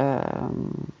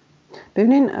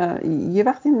ببینین یه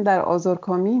وقتی در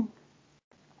آزارکامی،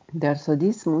 در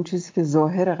سادیسم، اون چیزی که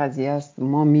ظاهر قضیه است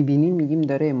ما میبینیم میگیم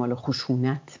داره اعمال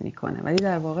خشونت میکنه، ولی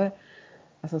در واقع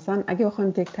اساسا اگه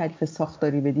بخوایم یک تعریف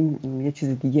ساختاری بدیم یه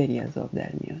چیز دیگری از آب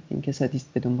در میاد. این که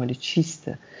سادیست به دنبال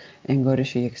چیست،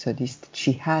 انگارش یک سادیست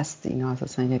چی هست، اینا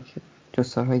اساسا یک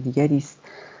جستارهای دیگری است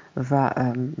و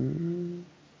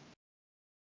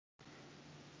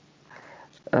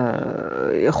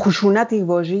خشونت یک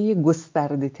واژه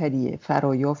گسترده تریه،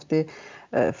 فرایافت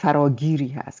فراگیری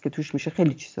هست که توش میشه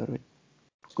خیلی چیزا رو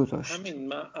گذاشت. همین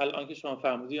من الان که شما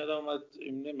فرمودید یادم اومد،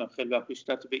 نمیدونم خیلی وقت پیش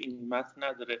به این متن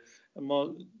نداره،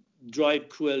 ما درایو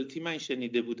کروئلتی من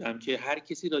شنیده بودم که هر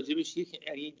کسی راجبش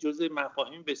یعنی جزء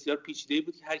مفاهیم بسیار پیچیده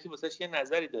بود که هر کی واسش یه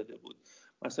نظری داده بود.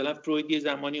 مثلا فروید یه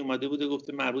زمانی اومده بوده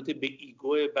گفته مربوط به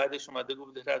ایگو، بعدش اومده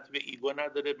گفته ربطی به ایگو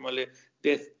نداره، مال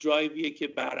دث درایویه که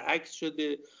برعکس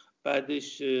شده،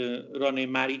 بعدش رانه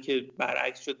مری که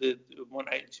برعکس شده،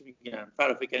 چی میگن،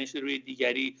 فرافکنی شده روی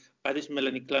دیگری، بعدش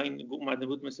ملانی کلاین اومده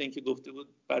بود مثلا اینکه گفته بود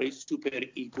برای سوپر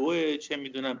ایگو، چه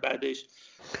میدونم، بعدش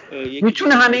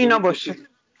میتونه همه اینا باشه،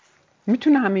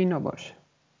 میتونه همه اینا باشه.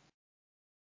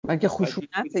 مگه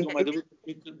خشونت اومده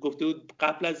بود گفته بود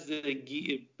قبل از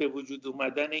به وجود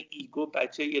اومدن ایگو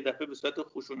بچه یه دفعه به صورت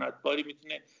خشونتباری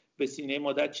میتونه به سینه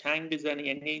مادر چنگ بزنه،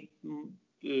 یعنی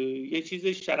یه چیز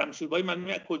شرمشوربایی من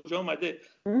از کجا اومده؟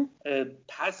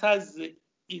 پس از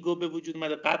ایگو به وجود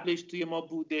اومده، قبلش توی ما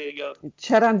بوده یا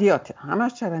چرندیاته،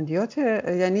 همش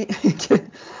چرندیاته. یعنی که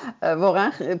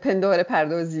واقعا پندار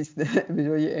پردازی است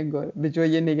به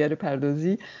جای نگره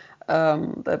پردازی.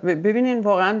 ببینین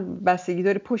واقعا بستگی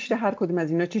داره پشت هر کدوم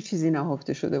از اینا چه چیزی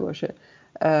نهفته شده باشه،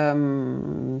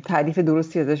 تعریف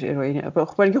درستی ازش ارائه نمیشه.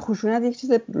 خب اینکه خشونت یک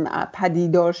چیز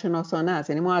پدیدار شناسانه است،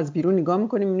 یعنی ما از بیرون نگاه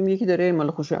میکنیم میبینیم یکی داره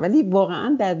اعمال خشونت، ولی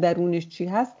واقعا در درونش چی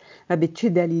هست و به چه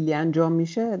دلیلی انجام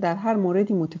میشه در هر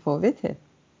موردی متفاوته.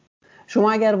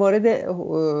 شما اگر وارد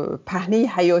پهنه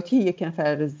حیاتی یک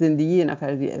نفر،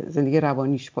 زندگی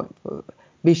روانیش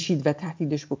بشید و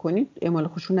تهدیدش بکنید، اعمال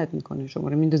خشونت میکنه، شما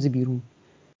رو میندازه بیرون،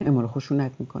 اعمال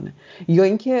خشونت میکنه. یا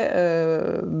اینکه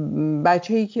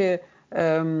بچه‌ای که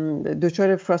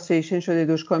دچار فراستریشن شده،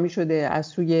 دشکامی شده از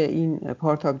سوی این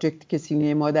پارت آبجکت که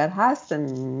سینه مادر هست،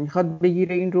 میخواد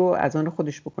بگیره این رو از آن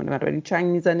خودش بکنه، بنابراین چنگ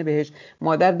میزنه بهش،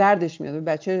 مادر دردش میاد.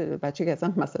 بچه که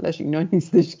اصلا مسئلهش اینا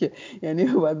نیستش که یعنی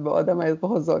باید به آدم از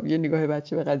با زاویه نگاه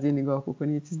بچه به قضیه نگاه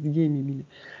بکنه، یه چیز دیگه میبینه.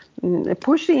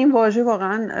 پشت این واژه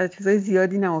واقعا چیزای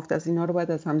زیادی نهفته است، اینا رو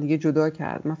باید از هم دیگه جدا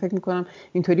کرد. من فکر میکنم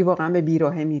اینطوری واقعا به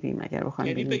بیراهه میریم اگر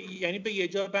بخوایم یعنی به یه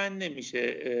جا بند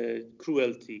نمیشه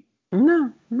کروئلتی.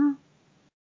 نه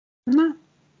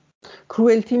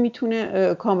کروئلتی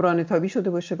میتونه کامرانه تابی شده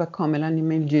باشه و کاملا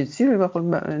میل جنسی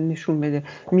رو نشون بده،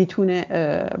 میتونه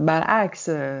برعکس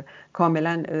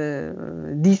کاملا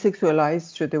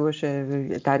دیسکسوالایز شده باشه،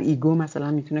 در ایگو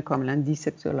مثلا میتونه کاملا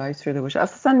دیسکسوالایز شده باشه.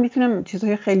 اساسا میتونه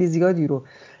چیزهای خیلی زیادی رو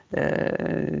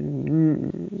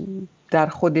در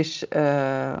خودش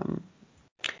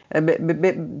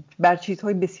بر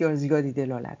چیزهای بسیار زیادی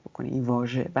دلالت بکنه این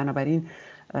واژه. بنابراین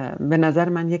به نظر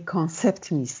من یک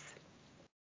کانسپت نیست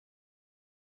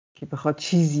که بخواد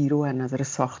چیزی رو از نظر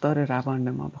ساختار روان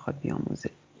به ما بخواد بیاموزه.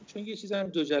 چون یه چیز هم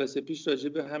 2 جلسه پیش راجع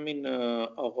به همین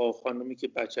آقا و خانومی که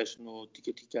بچه‌شون رو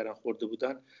تیکه تیکه کردن خورده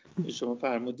بودن، شما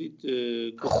فرمودید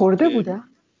خورده بودن؟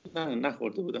 نه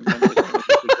خورده بودن.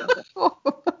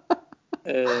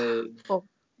 خب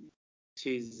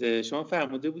شما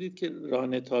فرموده بودید که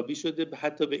رانتابی شده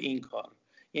حتی به این کار،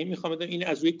 یعنی میخوام بدونم این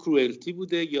از روی کروئلتی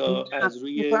بوده یا از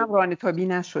روی رانتابی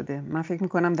نشده. من فکر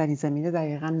میکنم در این زمینه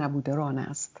دقیقاً نبوده رانه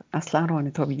است، اصلا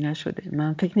رانتابی نشده.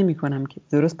 من فکر نمی کنم که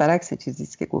درست برعکس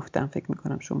چیزیست که گفتم. فکر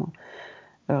میکنم شما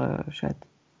شاید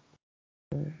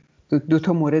 2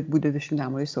 تا مورد بوده داشتیم در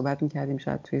موردش صحبت میکردیم،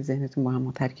 شاید توی ذهنتون با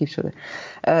هم ترکیب شده.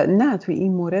 نه توی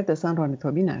این مورد اصلا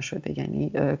رانتابی نشده، یعنی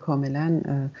کاملا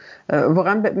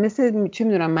واقعا مثل چه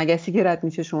میدونم مگسی که رد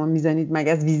میشه، شما میزنید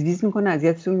مگس ویز ویز میکنه،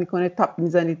 اذیتتون میکنه، تاپ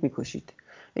میزنید میکشید.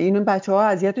 اینو بچه‌ها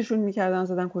اذیتشون میکردن،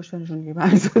 زدن کشتنشون دیگه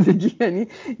به سادگی. یعنی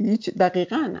هیچ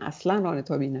دقیقاً اصلا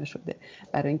رانتابی نشده،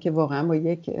 برای اینکه واقعا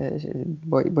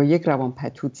با یک روان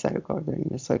پتوت سر کار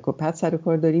داریم، سایکوپت سر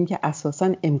کار داریم که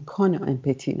اساساً امکان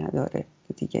امپاتی نداره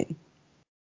به دیگری.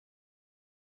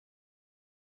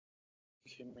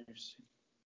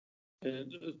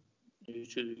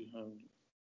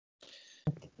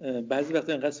 بعضی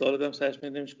وقتا اینقدر سوال دارم سرش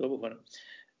میاد نمیشه چیکار بکنم.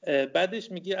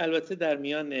 بعدش میگه البته در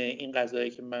میان این قضایی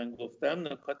که من گفتم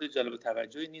نکات جالب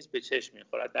توجهی نیز به چشم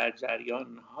میخورد. در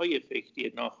جریان‌های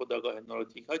فکری ناخودآگاه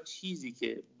نوروتیک‌ها چیزی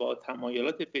که با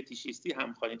تمایلات فتیشیستی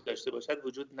همخوانی داشته باشد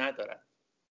وجود ندارد.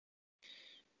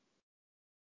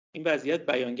 این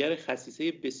وضعیت بیانگر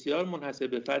خصیصه بسیار منحصر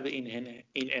به فرد این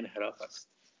انحراف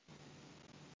است.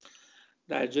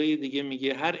 در جای دیگه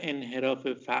میگه هر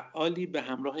انحراف فعالی به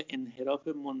همراه انحراف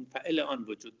منفعل آن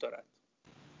وجود دارد.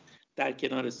 در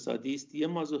کنار سادیست یک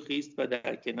مازوخیست و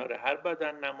در کنار هر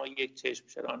بدن نما یک چشم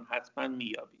شران حتما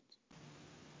میابید.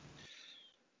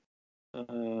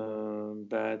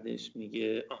 بعدش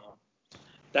میگه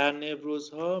در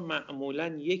نوروزها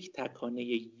معمولا یک تکانه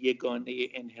یگانه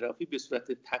انحرافی به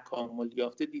صورت تکامل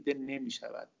یافته دیده نمی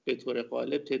شود. به طور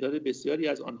غالب تعداد بسیاری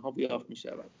از آنها یافت می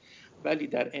شود، ولی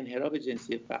در انحراف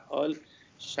جنسی فعال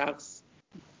شخص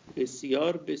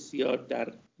بسیار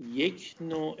در یک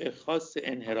نوع خاص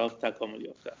انحراف تکامل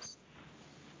یافته است.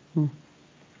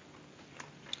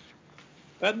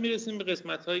 بعد میرسیم به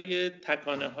قسمت‌های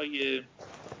تکانه‌های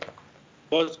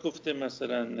باز گفته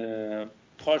مثلا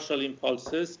partial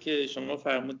impulses که شما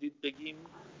فرمودید بگیم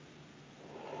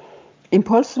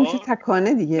ایمپالس میشه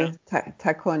تکانه دیگه.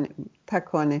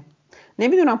 تکانه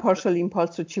نمیدونم partial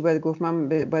impulse رو چی باید گفت، من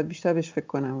باید بیشتر بهش فکر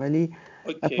کنم، ولی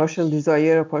partial desire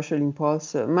و partial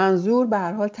impulse منظور به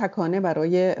هر حال تکانه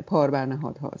برای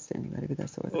پاربرنهاد هاست، یعنی برای به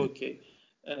دست آوردن. اوکی.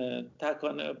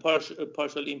 تکانه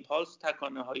partial impulse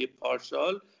تکانه های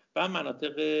پارشال و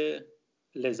مناطق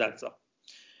لذت‌زا.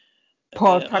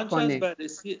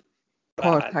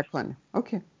 پارتکانه.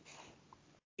 اوکی.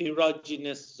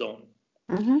 ایراجینس زون.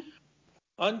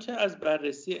 آنچه از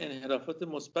بررسی انحرافات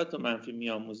مثبت و منفی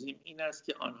می‌آموزیم این است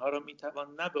که آنها را می‌توان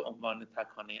نه به عنوان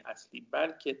تکانه اصلی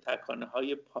بلکه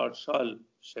تکانه‌های پارشال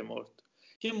شمرد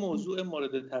که موضوع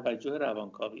مورد توجه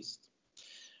روانکاوی است.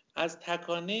 از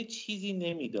تکانه چیزی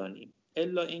نمی‌دانیم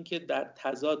الا اینکه در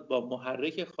تضاد با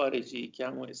محرک خارجی که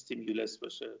همون استیمولس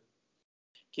باشه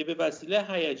که به وسیله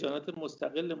هیجانات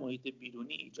مستقل محیط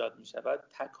بیرونی ایجاد می‌شود،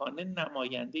 تکانه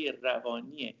نماینده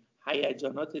روانی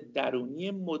هیجانات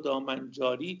درونی مداماً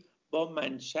جاری با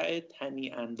منشأ تنی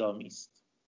اندامی است.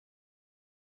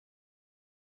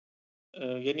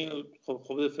 یعنی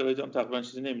خب فروید هم تقریبا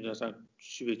چیزی نمی‌دونستن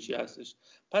چی به چی هستش.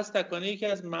 پس تکانه یکی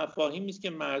از مفاهیمی است که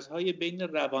مرزهای بین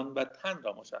روان و تن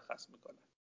را مشخص می‌کند.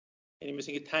 یعنی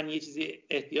مثل اینکه تن یه چیزی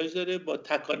احتیاج داره، با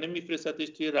تکانه میفرستادش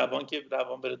توی روان که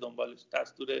روان بره دنبالش،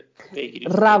 دستور پیگیری.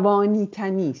 روانی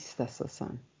تنی است اساساً.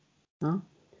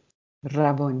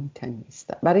 روانی تنی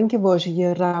است. برای اینکه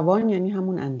واژه روان یعنی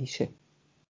همون اندیشه.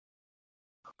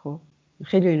 خب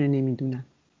خیلی اینو نمیدونن.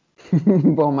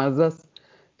 با مزه است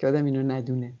که آدم اینو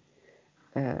ندونه.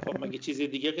 خب مگه چیز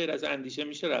دیگه غیر از اندیشه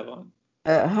میشه روان؟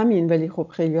 همین، ولی خب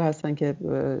خیلی هستن که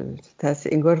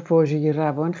انگار واژه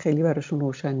روان خیلی براشون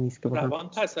روشن نیست که روان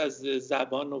پس از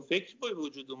زبان و فکر به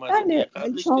وجود اومده.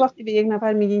 بله، شما وقتی به یک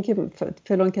نفر میگین که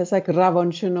فلان کسک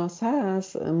روانشناس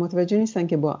هست متوجه نیستن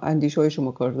که با اندیشه‌های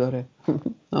شما کار داره.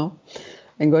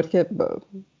 انگار که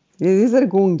یه ذره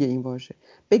گنگه این واژه.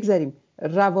 بگذاریم.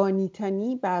 روانی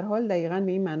تنی به هر حال دقیقاً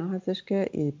به این معنا هستش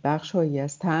که بخش‌هایی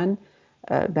از تن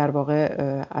در واقع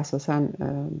اساساً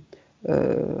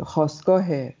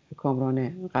خاستگاه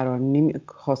کامرانه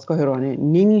خاستگاه رانه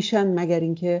نمیشن مگر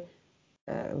اینکه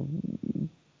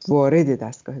وارد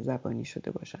دستگاه زبانی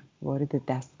شده باشن، وارد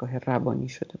دستگاه روانی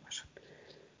شده باشن.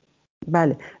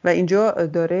 بله، و اینجا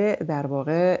داره در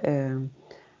واقع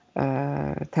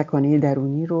تکانه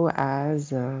درونی رو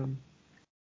از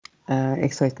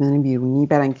اکسایتمنت بیرونی،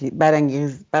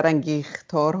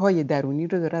 برانگیختارهای درونی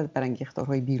رو داره از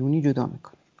برانگیختارهای بیرونی جدا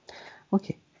میکنه.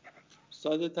 اوکی.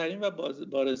 ساده ترین و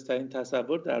بارزترین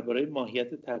تصور درباره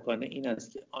ماهیت تکانه این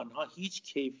است که آنها هیچ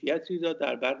کیفیتی را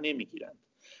در بر نمیگیرند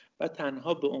و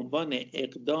تنها به عنوان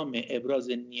اقدام ابراز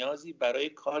نیازی برای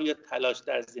کار یا تلاش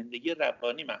در زندگی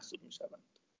روانی محسوب می شوند.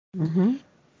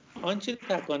 آنچه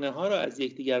تکانه ها را از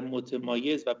یکدیگر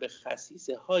متمایز و به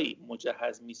خصیصه هایی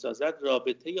مجهز می سازد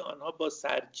رابطه آنها با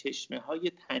سرچشمه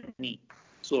های تنی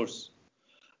سورس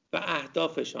و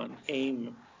اهدافشان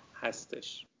ایم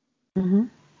هستش.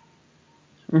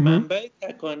 منبع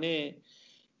تکانه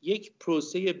یک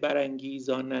پروسه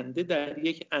برانگیزاننده در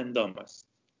یک اندام است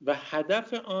و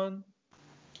هدف آن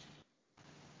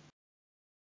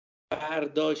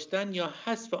برداشتن یا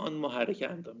حذف آن محرک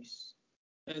اندامی است.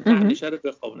 اندیشه رو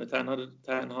بخوابونه،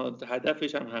 تنها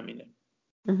هدفش هم همینه.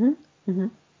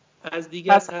 از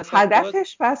دیگر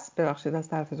هدفش ببخشید از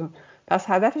طرفتون، پس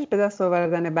هدفش به دست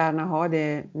آوردن برنهاد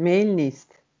میل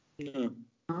نیست.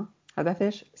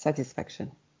 هدفش satisfaction.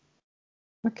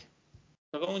 اوکی.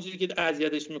 اون چیزی که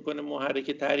اذیتش میکنه،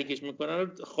 محرک تحریکش میکنه،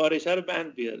 خارشه رو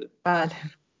بند بیاره. بله.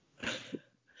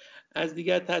 از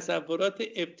دیگر تصورات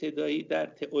ابتدایی در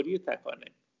تئوری تکانه،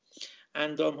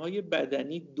 اندامهای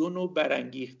بدنی دو نوع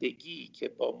برانگیختگی که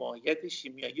با ماهیت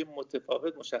شیمیایی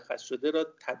متفاوت مشخص شده را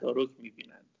تدارک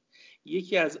می‌بینند.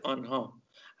 یکی از آنها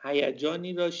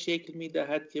هیجانی را شکل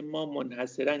می‌دهد که ما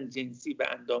منحصراً جنسی و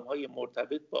اندامهای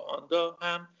مرتبط با آن را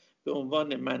هم به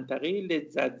عنوان منطقه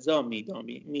لذت‌زا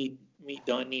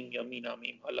می‌دانیم یا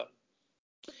می‌نامیم. حالا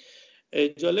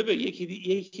جالبه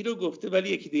یکی رو گفته ولی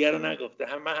یکی دیگر رو نگفته.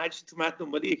 هم من هرچی تو متن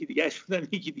دنبال یکی دیگرش بودم،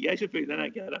 یکی دیگرش رو پیدا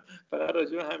نکردم، فقط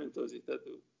راجع به همین توضیح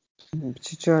داده بود.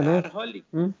 چی جالب.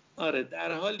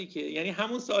 در حالی که یعنی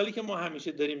همون سوالی که ما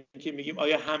همیشه داریم که میگیم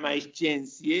آیا همش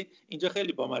جنسیه، اینجا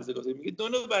خیلی بامزه گفته، میگه دو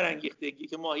نوع برانگیختگی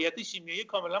که ماهیت شیمیایی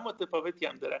کاملا متفاوتی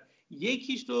هم دارن.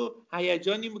 یکیش رو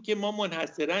هیجانی که ما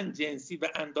منحصراً جنسی و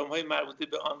اندامهای مربوطه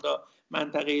به آن را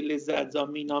منطقه لذت‌زا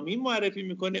مینامیم معرفی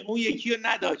میکنه، اون یکی رو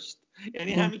نداشت.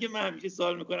 یعنی همین که من همیشه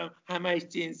سوال میکنم همش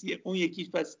جنسیه، اون یکیش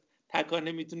پس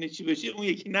تکانه میتونه چی بشه؟ اون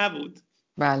یکی نبود.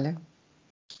 بله.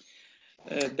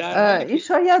 این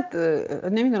شاید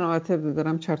نمیدونم، البته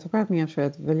دارم چرت و پرت میگم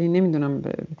شاید، ولی نمیدونم.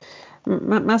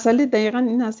 مسئله دقیقاً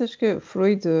این هستش که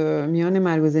فروید میان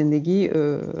مرگ و زندگی،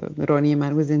 رانی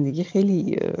مرگ و زندگی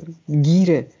خیلی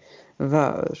گیره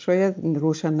و شاید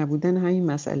روشن نبودن همین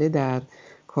مسئله در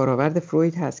کارآورد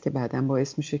فروید هست که بعداً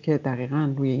باعث میشه که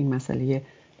دقیقاً روی این مسئله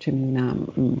چه میدونم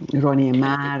رانی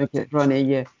مرگ،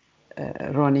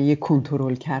 رانه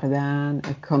کنترل کردن،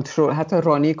 حتی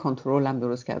رانه کنترل هم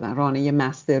درست کردن، رانه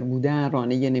مستر بودن،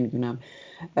 رانه نمیدونم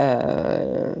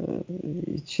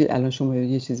الان شما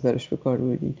یه چیز براش به کار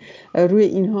بردین، روی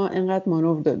اینها انقدر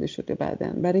مانور داده شده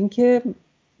بعدن، برای اینکه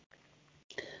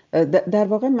در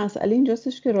واقع مسئله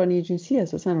اینجاستش که رانه جنسی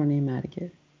اساسا رانه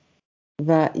مرگه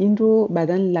و این رو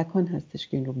بعدن لکان هستش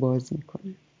که این رو باز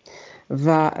میکنه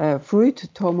و فروید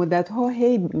تا مدت‌ها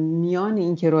هی میان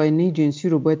این که رانه جنسی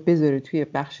رو باید بذاره توی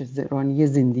بخش رانه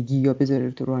زندگی یا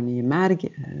بذاره تو رانه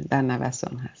مرگ در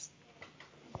نوسان هست.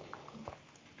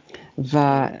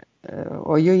 و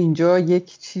آیا اینجا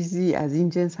یک چیزی از این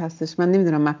جنس هستش؟ من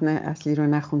نمیدونم، متن اصلی رو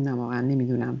نخوندم واقعا،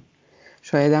 نمیدونم،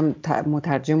 شایدم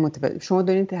مترجم شما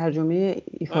دارین ترجمه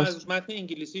از متن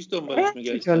انگلیسیش دنبالش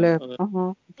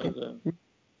میگردم.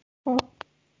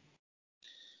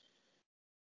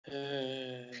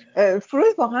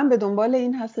 فروید واقعا به دنبال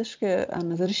این هستش که از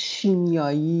نظر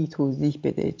شیمیایی توضیح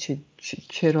بده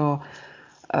چرا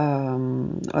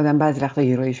آدم بعضی وقتا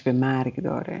گرایش به مرگ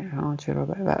داره، چرا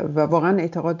و واقعا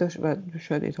اعتقاد داشت و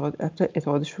شاید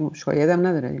اعتقادش شاید هم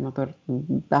نداره، این مقدار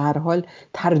به هر حال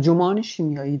ترجمان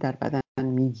شیمیایی در بدن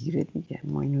میگیره دیگه،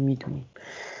 ما اینو میدونیم.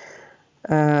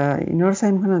 اینا رو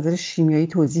سعی میکنه از نظر شیمیایی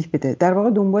توضیح بده. در واقع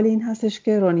دنبال این هستش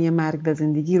که رانی مرگ و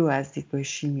زندگی رو از دیدگاه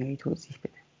شیمیایی توضیح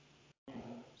بده.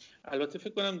 البته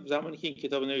فکر کنم زمانی که این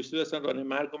کتاب نوشته بود اصلا رانه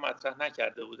مرگ رو مطرح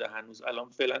نکرده بوده هنوز. الان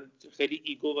فعلا خیلی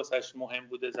ایگو واسش مهم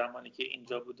بوده زمانی که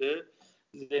اینجا بوده.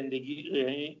 زندگی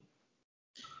یعنی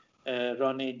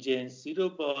رانه جنسی رو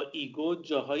با ایگو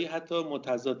جاهایی حتی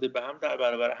متضاد به هم در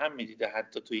برابر هم میدیده،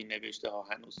 حتی توی این نوشته ها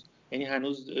هنوز، یعنی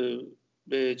هنوز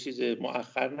به چیز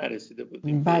مؤخر نرسیده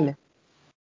بودیم.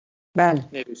 بله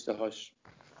نوشته هاش.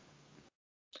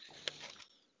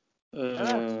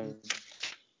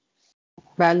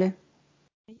 بله.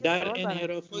 در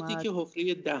انحرافاتی که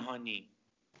حفره دهانی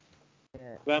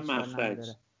و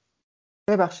مخرج.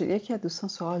 ببخشید یکی از دوستان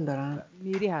سوال دارن.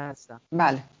 میری هستم.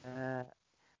 بله.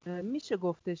 میشه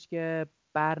گفتش که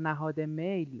برنهاد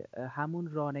میل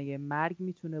همون رانه مرگ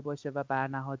میتونه باشه و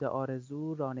برنهاد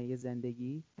آرزو رانه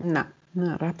زندگی؟ نه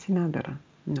ربطی ندارن.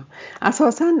 نه.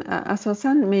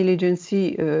 اساساً میل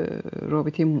جنسی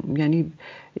رابطه، یعنی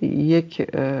یک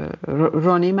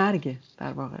رانه مرگه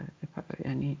در واقع،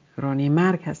 یعنی رانه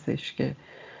مرگ هستش که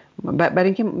برای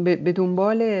اینکه به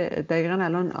دنبال دقیقاً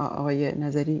الان آقای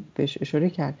نظری بهش اشاره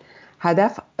کرد،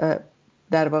 هدف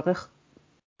در واقع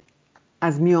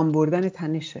از میان بردن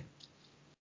تنشه.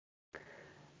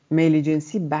 میل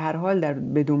جنسی به هر حال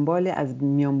به دنبال از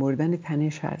میان بردن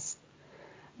تنش هست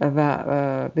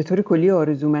و به طور کلی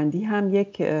آرزومندی هم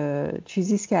یک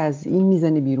چیزی است که از این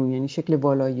میزنه بیرون، یعنی شکل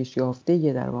والایش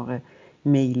یافته در واقع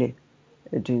میل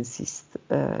جنسی است.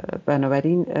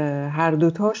 بنابراین هر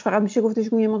دوتاش فقط میشه گفتش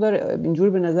که یه مقدار اینجور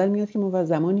به نظر میاد که ما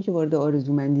زمانی که وارد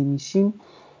آرزومندی میشیم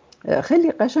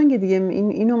خیلی قشنگه دیگه.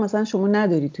 اینو مثلا شما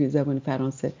نداری توی زبان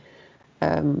فرانسه،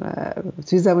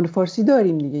 توی زبان فارسی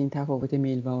داریم دیگه این تفاوت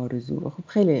میل و آرزو. خب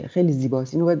خیلی خیلی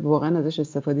زیباست، اینو باید واقعا ازش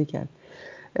استفاده کرد.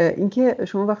 اینکه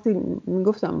شما وقتی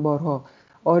میگفتم بارها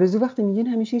آرزو وقتی میگین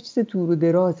همیشه یه چیز دور و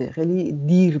درازه، خیلی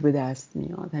دیر به دست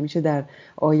میاد، همیشه در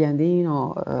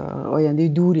آینده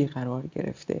دوری قرار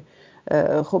گرفته.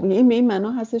 خب این به این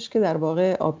معنا هستش که در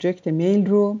واقع آبجکت میل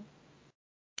رو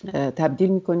تبدیل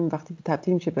میکنیم. وقتی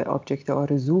تبدیل میشه به آبجکت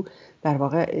آرزو، در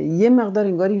واقع یه مقدار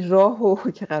انگاری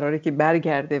راهو که قراره که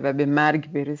برگرده و به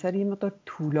مرگ برسه یه مقدار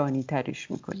طولانی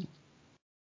ترش میکنیم.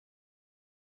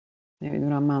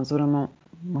 نمیدونم منظورم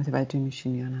متوجه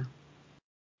میشین یا نه.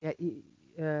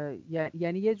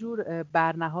 یعنی یه جور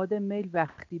برنهاد میل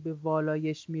وقتی به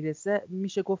والایش میرسه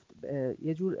میشه گفت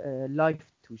یه جور لایف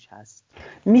توش هست،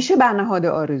 میشه برنهاد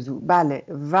آرزو، بله،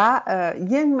 و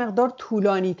یه مقدار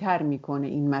طولانی تر میکنه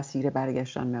این مسیر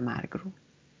برگشتن به مرگ رو.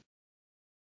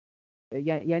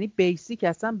 یعنی بیسیک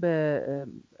اصلا به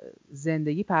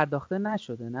زندگی پرداخته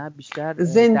نشده، نه بیشتر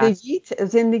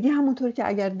زندگی همونطور که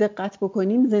اگر دقت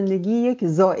بکنیم زندگی یک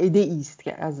زائده است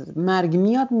که از مرگ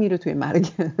میاد میره توی مرگ.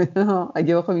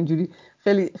 اگه بخوام اینجوری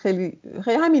خیلی خیلی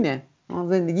خیلی همینه،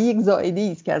 زندگی یک زائده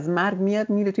است که از مرگ میاد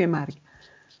میره توی مرگ،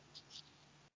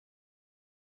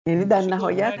 یعنی در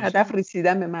نهایت هدف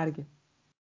رسیدن به مرگ.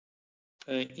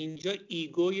 اینجا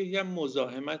ایگو یه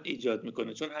مزاحمت ایجاد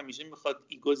میکنه، چون همیشه میخواد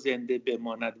ایگو زنده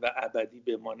بماند و ابدی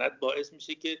بماند، باعث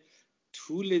میشه که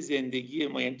طول زندگی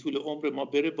ما، یعنی طول عمر ما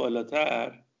بره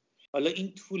بالاتر. حالا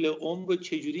این طول عمر رو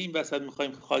چجوری این وسط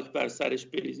میخوایم خاک بر سرش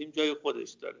بریزیم جای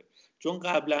خودش داره، چون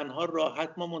قبلنها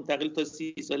راحت ما منتقل تا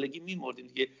 30 سالگی میمردیم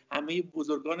دیگه. همه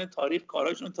بزرگان تاریخ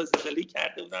کاراشون تا 30 سالگی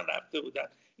کرده بودن رفته بودن.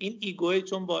 این ایگوه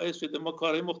چون باعث شده ما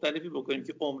کارهای مختلفی بکنیم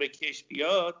که عمر کش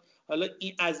بیاد، حالا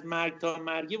این از مرگ تا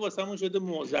مرگی واسمون شده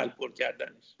معضل پر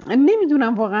کردنش.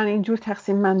 نمیدونم واقعا اینجور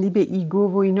تقسیم بندی به ایگو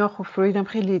و اینا، خب فروید هم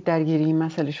خیلی درگیری این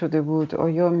مسئله شده بود.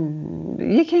 آیا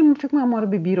یکی فکر کنم ما رو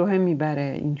به بیروحه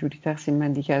میبره اینجوری تقسیم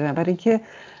بندی کردن؟ برای اینکه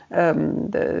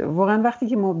واقعا وقتی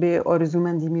که ما به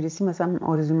آرزومندی میرسیم، مثلا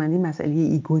آرزومندی مسئله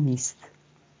ایگو نیست،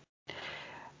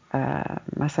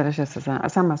 مسئلهش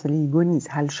اصلا مسئله ایگو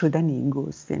نیست، حل شدن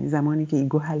ایگوست. یعنی زمانی که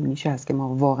ایگو حل میشه است که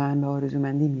ما واقعا به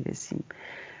آرزومندی میرسیم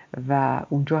و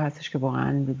اونجا هستش که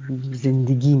واقعا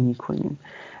زندگی میکنیم.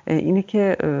 اینه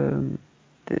که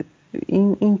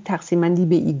این تقسیم بندی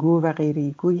به ایگو و غیر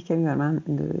ایگو یکمی بر من،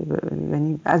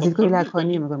 یعنی از دیدگاه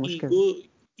لکانی مشکل.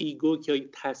 ایگو که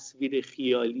تصویر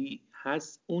خیالی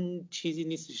هست، اون چیزی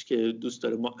نیستش که دوست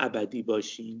داره ما ابدی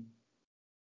باشیم.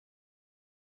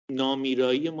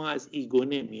 نامیرایی ما از ایگو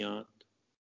نمیاد،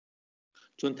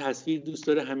 چون تصویر دوست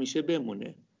داره همیشه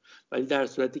بمونه، ولی در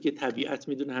صورتی که طبیعت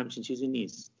میدونه همچین چیزی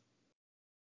نیست.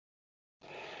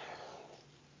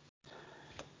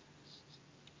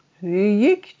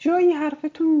 یک جایی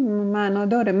حرفتون معنا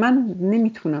داره، من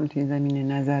نمیتونم تو این زمینه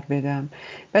نظر بدم،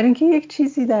 برای اینکه یک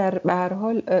چیزی به هر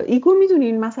حال ایگو،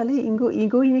 میدونین مسئله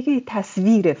ایگو اینه که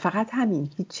تصویره، فقط همین،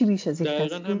 هیچی بیش از یک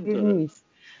تصویر نیست.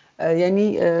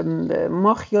 یعنی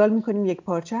ما خیال میکنیم یک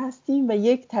پارچه هستیم و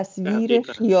یک تصویر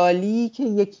خیالی که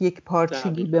یک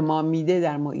پارچگی به ما میده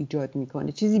در ما ایجاد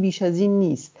میکنه، چیزی بیش از این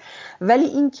نیست. ولی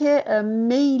اینکه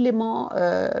میل ما،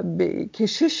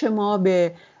 کشش ما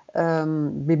به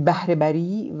بهره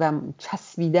بری و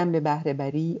چسبیدن به بهره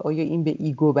بری، آیا این به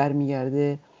ایگو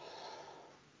برمیگرده؟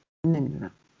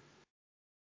 نمیدونم.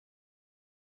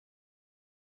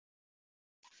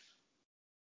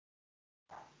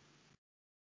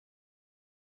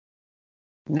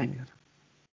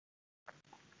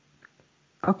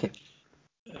 اوکی.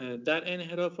 در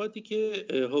انحرافاتی که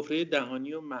حفره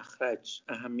دهانی و مخرج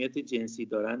اهمیت جنسی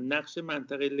دارند، نقش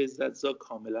منطقه لذت‌زا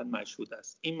کاملا مشهود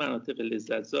است. این مناطق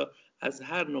لذت‌زا از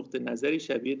هر نقطه نظری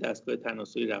شبیه دستگاه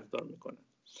تناسلی رفتار می‌کنند.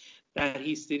 در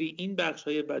هیستری این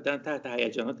بخش‌های بدن تحت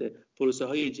هیجانات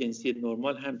پروسه‌های جنسی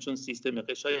نرمال همچون سیستم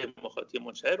غشای مخاطی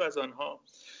منشعب از آنها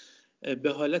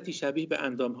به حالتی شبیه به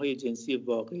اندام‌های جنسی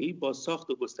واقعی با ساخت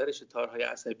و گسترش تارهای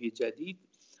عصبی جدید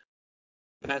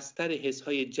بستر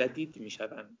حس‌های جدید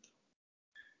می‌شوند.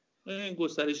 این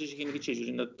گسترشش اینه که چجوری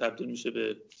اینا تبدیل میشه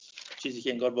به چیزی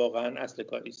که انگار واقعا اصل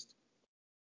کاری است.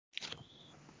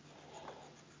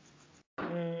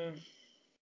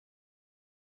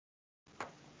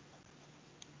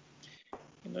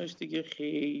 ایناش دیگه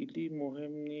خیلی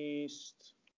مهم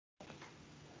نیست.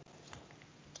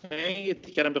 یه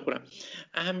تیکرم بخورم.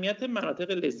 اهمیت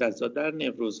مناطق لذت‌زا در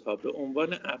نوروزها به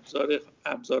عنوان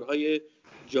ابزارهای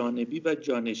جانبی و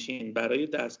جانشین برای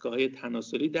دستگاه‌های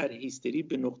تناسلی در هیستری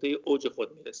به نقطه اوج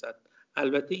خود میرسد.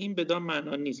 البته این بدان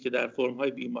معنا نیست که در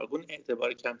فرم‌های بیمارگون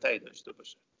اعتبار کمتری داشته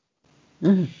باشد.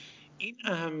 این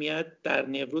اهمیت در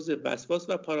نوروز وسواس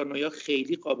و پارانویا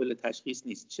خیلی قابل تشخیص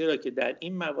نیست، چرا که در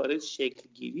این موارد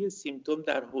شکلگیری سیمپتوم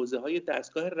در حوزه‌های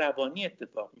دستگاه روانی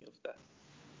اتفاق می‌افتد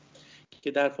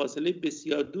که در فاصله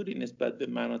بسیار دوری نسبت به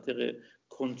مناطق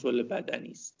کنترل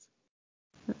بدنی است.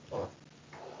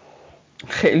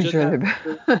 خیلی جالبه.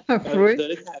 فروید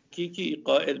داره تفکیکی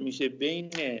قائل میشه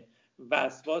بین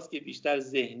وسواس که بیشتر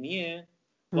ذهنیه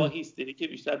با هیستری که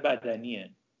بیشتر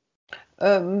بدنیه.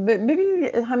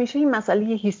 ببینید همیشه این مسئله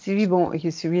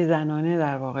هیستری زنانه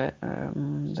در واقع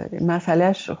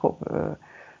مسئلهش خب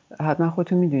حتما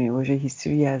خودتون میدونی واژه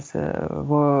هیستری از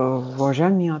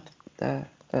واژن میاد،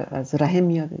 از رحم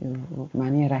میاد،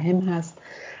 معنی رحم هست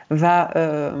و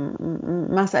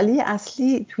مسئله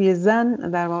اصلی توی زن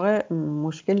در واقع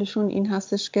مشکلشون این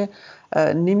هستش که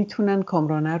نمیتونن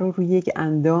کامرانه رو روی یک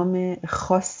اندام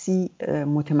خاصی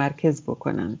متمرکز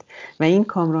بکنند و این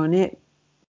کامرانه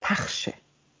پخشه.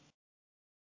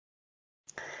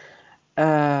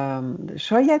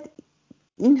 شاید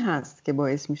این هست که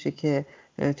باعث میشه که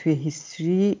توی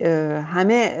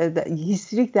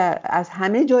هیستری از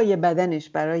همه جای بدنش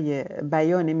برای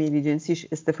بیان میل جنسیش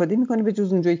استفاده میکنه به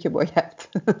جز اون جایی که باید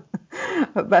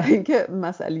برای اینکه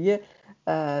مسئله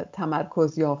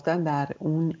تمرکز یافتن در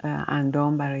اون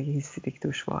اندام برای هیستریک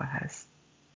دشوار هست.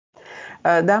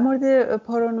 در مورد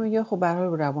پارانویا خب به هر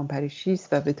حال روانپریشی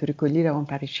است و به طور کلی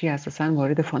روانپریشی اساساً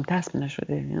وارد فانتزم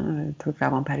نشده. تو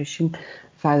روانپریشی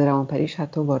فرد روانپریش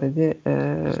حتی وارد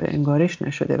انگارش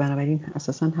نشده، بنابراین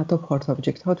اساساً حتی پارت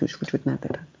آبجکت ها توش وجود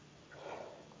ندارن.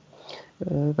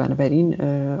 بنابراین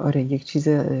آره یک چیز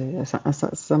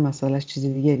اساساً مسئلهش چیز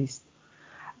دیگری است.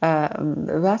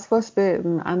 وسواس به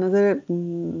نظر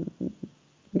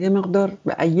یه مقدار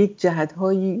یک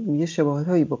جهت‌هایی یه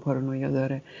شباهت‌هایی با پارانویا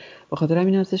داره. به خاطر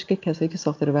همین هستش که کسایی که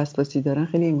ساختار وسواسی دارن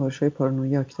خیلی انگارش‌های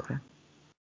پارانویاک دارن.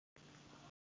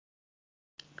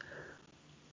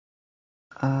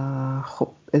 خب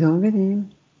ادامه بدیم.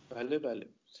 بله.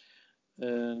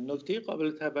 نکته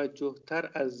قابل توجه تر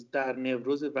از در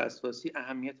نوروز وسواسی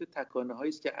اهمیت تکانه‌هایی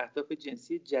است که اهداف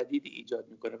جنسی جدیدی ایجاد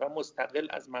می‌کنه و مستقل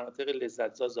از مناطق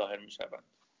لذت‌زا ظاهر می‌شوند.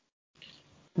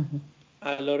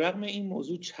 علیرغم این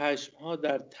موضوع چشم‌ها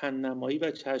در تن‌نمایی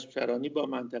و چشم‌چرانی با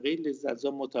منطقه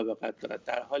لذت‌زا مطابقت دارد،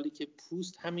 در حالی که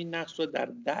پوست همین نقش را در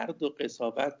درد و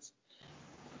قساوت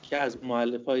که از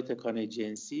مؤلفه‌های تکانه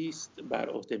جنسی است بر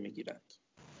عهده می‌گیرند.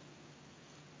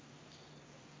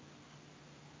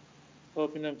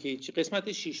 خب اینم که هیچی.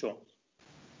 قسمت ششم.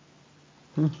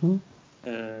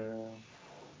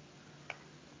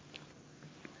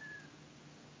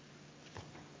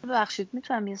 ببخشید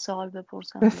میتونم یه سوال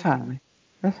بپرسم؟ بفرمایید.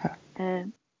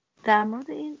 در مورد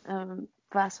این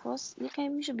وسواس یکمی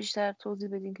میشه بیشتر توضیح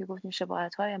بدین که گفتین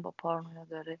شباهت‌هایی هم با پارانویا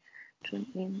داره؟ چون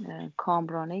این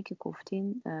کامرانه‌ای که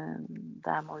گفتین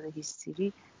در مورد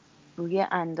هیستری روی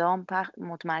اندام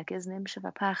متمرکز نمیشه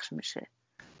و پخش میشه.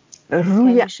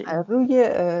 روی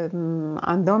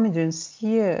اندام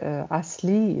جنسی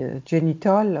اصلی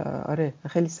جنیتال آره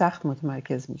خیلی سخت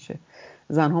متمرکز میشه.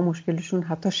 زنها مشکلشون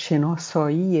حتی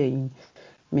شناسایی این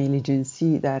میل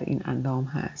جنسی در این اندام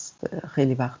هست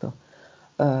خیلی وقتا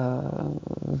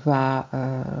و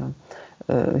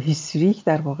هیستریک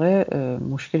در واقع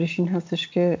مشکلش این هستش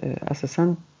که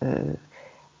اساساً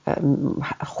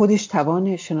خودش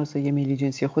توان شناسایی میل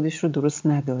جنسی خودش رو درست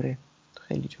نداره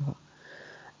خیلی جاها.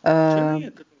 چرا این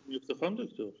اتفاق میفته خانم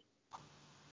دکتر؟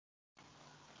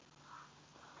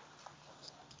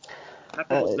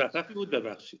 حرف مزخرفی بود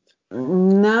ببخشید.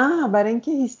 نه برای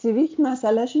اینکه هیستریک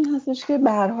مسئلهش این هستش که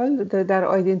به هر حال در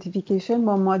آیدنتیفیکیشن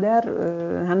با مادر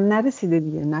هم نرسیده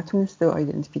دیگه، نتونسته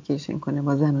آیدنتیفیکیشن کنه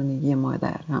با زنانگی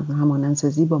مادر،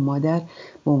 همانندسازی با مادر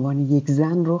به عنوان یک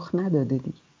زن رخ نداده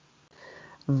دیگه.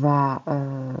 و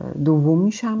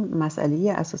دومیش هم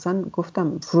مسئله اساساً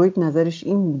گفتم فروید نظرش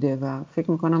این بوده و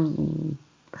فکر میکنم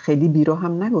خیلی بیرا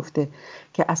هم نگفته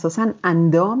که اساساً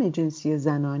اندام جنسی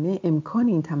زنانه امکان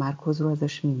این تمرکز رو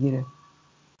ازش میگیره.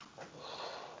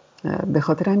 به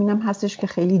خاطر همینم هستش که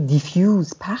خیلی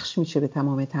دیفیوز پخش میشه به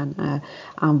تمام تن.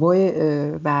 انواع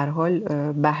به هر حال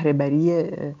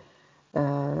بهره‌بری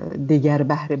دیگر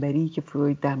بهره‌بری که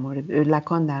فروید در مورد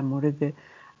لکان در مورد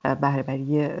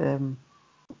بهره‌بری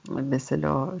به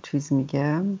اصطلاح چیز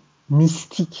میگه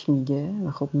میستیک میگه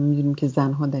و خب میدونیم که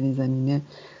زنها در این زمینه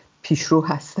پیشرو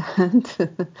هستند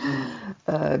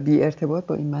بی ارتباط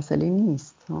با این مسئله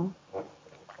نیست.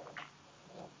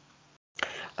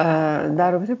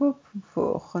 در رابطه با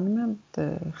خانم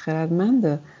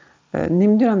خردمند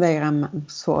نمیدونم دقیقا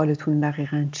سوالتون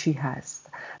دقیقا چی هست.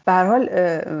 به هر حال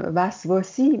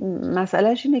وسواسی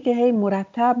مسئلهش اینه که هی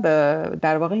مرتب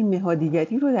در واقع این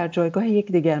مهادیگری رو در جایگاه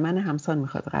یک دگرمن همسان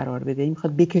میخواد قرار بده،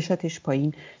 میخواد بکشتش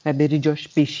پایین و بری جاش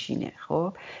بشینه.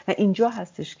 خب و اینجا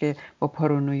هستش که با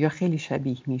پارانویا خیلی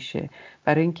شبیه میشه،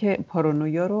 برای اینکه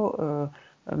پارانویا رو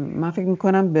من فکر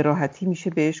میکنم به راحتی میشه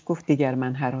بهش گفت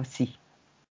دگرمن هراسی.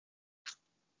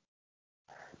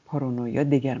 پارانویا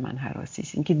دگرمن هراسی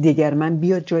است. اینکه دگرمن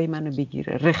بیاد جای منو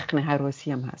بگیره. رخنه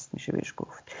هراسی هم هست، میشه بهش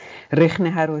گفت. رخنه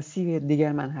هراسی و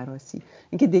دگرمن هراسی.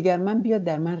 اینکه دگرمن بیاد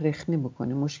در من رخنه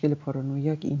بکنه. مشکل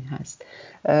پارانویاک این هست.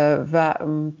 و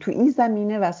تو این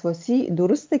زمینه وسواسی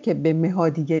درسته که به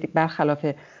مهادیگری، برخلاف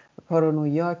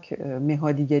پارانویاک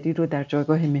مهادیگری رو در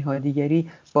جایگاه مهادیگری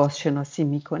بازشناسی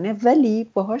میکنه، ولی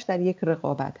باهاش در یک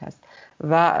رقابت هست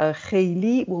و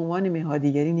خیلی به عنوان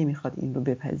مهادیگری نمیخواد این رو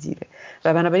بپذیره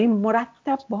و بنابراین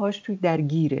مرتب باهاش توی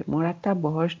درگیره، مرتب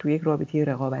باهاش توی یک رابطه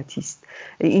رقابتی است.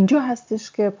 اینجا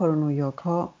هستش که پارانویاک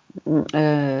ها،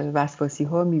 وسواسی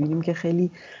ها میبینیم که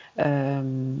خیلی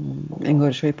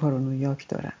انگارش های پارانویاک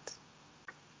دارند،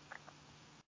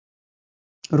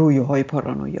 رویاهای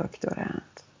پارانویاک دارند.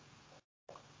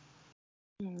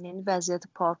 یعنی وضعیت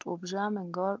پارت اوبژه هم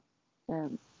انگار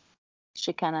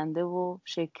شکننده و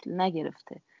شکل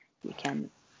نگرفته یکمی.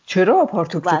 چرا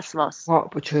پارت اوبژه؟ وسواس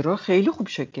چرا خیلی خوب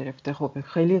شکل گرفته. خب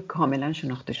خیلی کاملا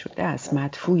شناخته شده است.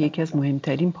 مدفوع یکی از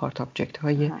مهمترین پارت آبجکت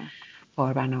های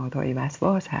کاربرنهادهای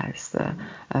وسواس هست.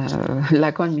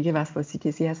 لکان میگه وسواسی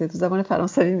کسی هست. تو زبان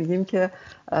فرانسوی میگیم که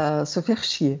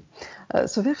سوفرشیه.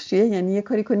 سوفرشیه یعنی یه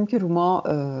کاری کنیم که رو ما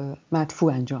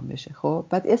مدفوع انجام بشه. خب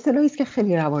بعد اصطلاحی است که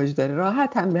خیلی رواج داره،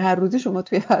 راحت هم هر روزی شما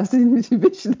توی فرانسوی میتونید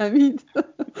بشنوید.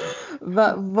 و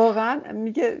واقعا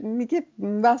میگه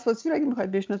وسواسی رو اگه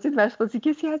میخواید بشناسید، وسواسی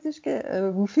کسی هستش که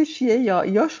روفشیه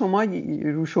یا شما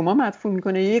رو شما مدفوع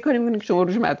میکنه، یه کاری میکنه که شما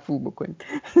روش مدفوع بکنید.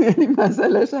 یعنی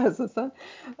مسئلهش اساسا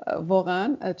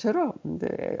واقعا چرا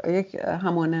یک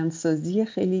همانندسازی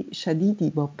خیلی شدیدی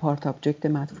با پارت آبجکت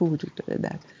مدفوع وجود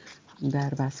داره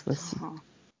در وسواسی.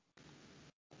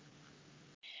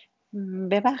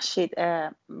 ببخشید،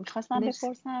 میخواستم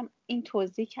بپرسم این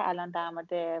توضیح که الان در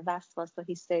مورد وسواس و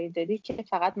هیستری دادی که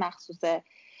فقط مخصوص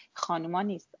خانوما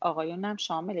نیست، آقایون هم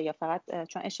شامله، یا فقط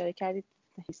چون اشاره کردید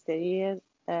هیستری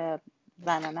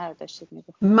زنانه رو داشتید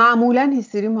میگفتید؟ معمولا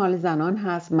هیستری مال زنان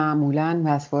هست، معمولا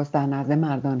وسواس در نزد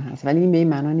مردان هست، ولی این به این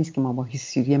معنا نیست که ما با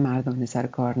هیستری مردانه سر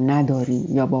کار نداریم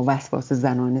یا با وسواس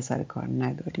زنانه سر کار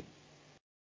نداریم.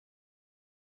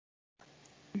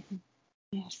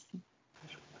 مرسی.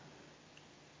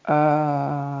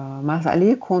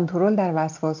 مسئله کنترل در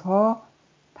وسواس ها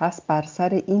پس بر سر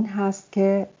این هست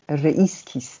که رئیس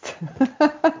کیست.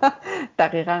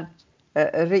 دقیقاً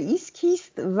رئیس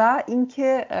کیست و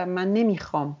اینکه من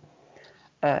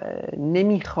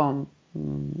نمیخوام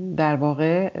در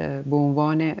واقع به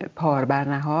عنوان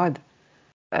پاربرنهاد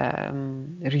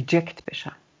ریجکت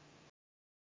بشم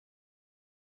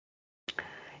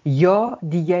یا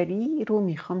دیگری رو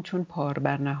میخوام چون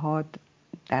پاربرنهاد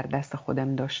در دست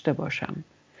خودم داشته باشم.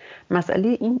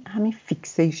 مسئله این همین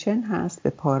فیکسیشن هست به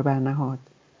پاربرنهاد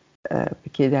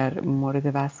که در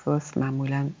مورد وسواس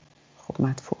معمولاً خب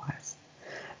مدفوع هست.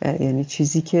 یعنی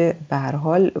چیزی که به هر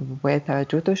حال باید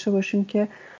توجه داشته باشیم که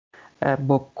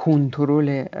با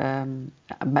کنترل،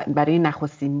 برای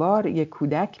نخستین بار یک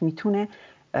کودک میتونه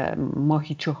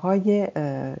ماهیچه‌های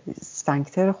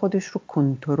اسفنکتر خودش رو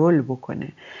کنترل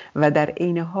بکنه و در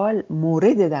عین حال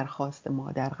مورد درخواست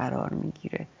مادر قرار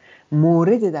میگیره،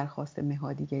 مورد درخواست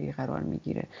مهادیگری قرار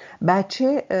میگیره.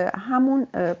 بچه همون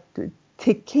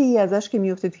تکه‌ای ازش که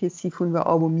میفته توی سیفون و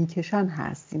آبو میکشن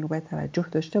هست. این رو باید توجه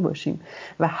داشته باشیم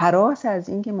و هراس از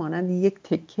این که مانند یک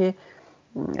تکه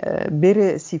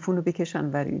بره سیفون رو بکشن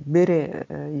و بره،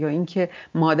 یا اینکه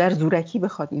مادر زورکی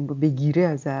بخواد این رو بگیره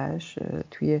ازش،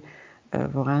 توی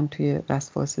واقعا توی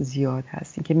وسواس زیاد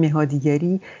هست. این که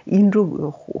مهادیگری این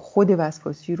رو، خود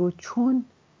وسواسی رو چون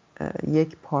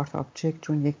یک پارت آبجکت،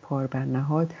 چون یک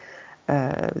پاربرنهاد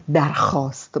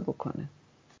درخواست بکنه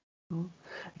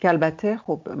که البته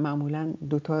خب معمولا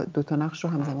دوتا نقش رو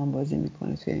همزمان بازی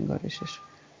میکنه توی انگارشش.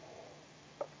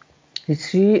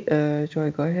 هیچی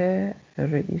جایگاه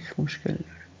رئیس مشکل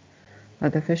داره،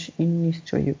 هدفش این نیست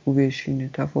جای او بشینه.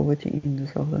 تفاوت این دو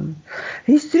ساختن.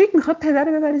 هیستریک میخواد پدر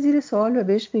رو ببره زیر سوال و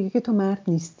بهش بگه که تو مرد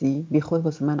نیستی، بی خود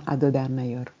واسه من ادا در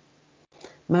نیار،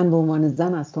 من به عنوان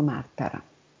زن از تو مردترم.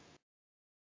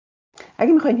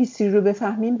 اگه میخواین هیستری رو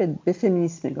بفهمیم به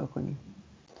فمینیست نگاه کنیم.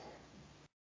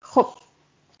 خب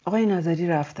آقای نظری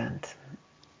رفتند.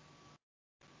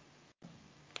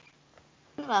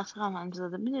 وقت هم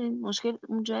زده. میدونید مشکل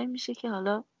اون جایی میشه که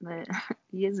حالا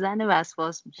یه زن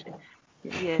وسواس میشه،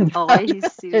 یه آقای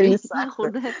هیستری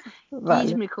خورده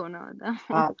گیج میکنه آدم.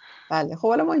 بله خب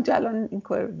حالا ما اینجا الان این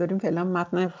کار داریم، فعلا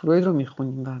متن فروید رو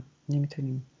میخونیم و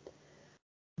نمیتونیم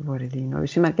وارد اینا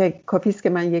بشیم. مگه کافیست که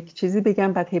من یک چیزی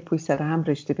بگم بعد هی پشت سر هم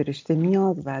رشته به رشته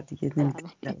میاد و دیگه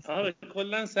نمیتونیم.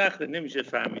 کلا سخته، نمیشه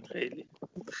فهمید خیلی.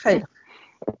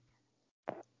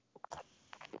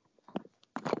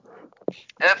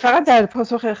 فقط در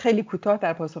پاسخ خیلی کوتاه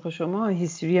در پاسخ شما،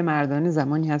 هیستری مردانه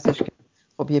زمانی هستش که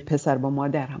خب یه پسر با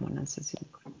مادر همانند سازی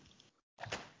میکنه.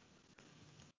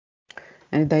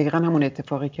 یعنی دقیقا همون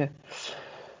اتفاقی که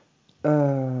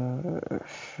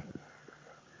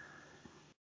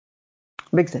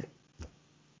بگذاریم.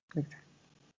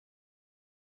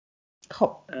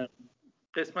 خب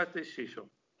قسمت ششم،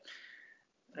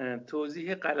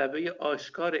 توضیح غلبه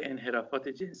آشکار انحرافات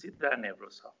جنسی در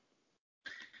نوروزها.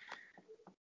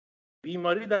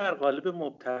 بیماری در قالب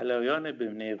مبتلایان به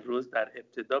نوروز در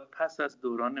ابتدا پس از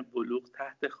دوران بلوغ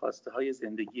تحت خواسته‌های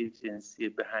زندگی جنسی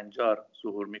بهنجار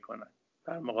ظهور می‌کند.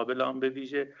 در مقابل آن به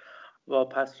ویژه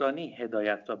واپسرانی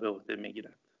هدایت را به عهده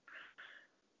می‌گیرد.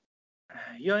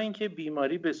 یا اینکه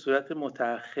بیماری به صورت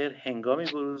متأخر هنگامی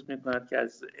بروز می‌کند که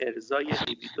از ارضای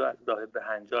لیبیدو از راه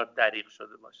بهنجار دریغ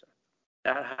شده باشد.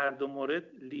 در هر دو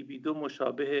مورد لیبیدو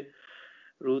مشابه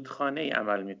رودخانه‌ای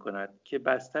عمل می‌کند که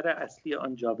بستر اصلی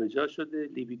آن جابجا شده.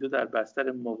 لیبیدو در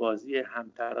بستر موازی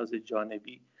همتراز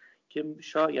جانبی که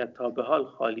شاید تا به حال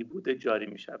خالی بوده جاری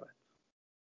می‌شود.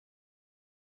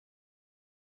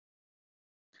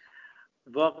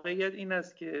 واقعیت این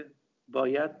است که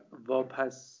باید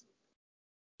واپس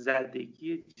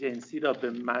زدگی جنسی را به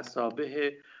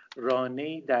مثابه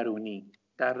رانه‌ای درونی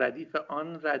در ردیف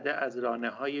آن رده از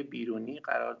رانه‌های بیرونی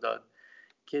قرار داد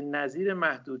که نظیر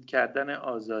محدود کردن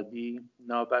آزادی،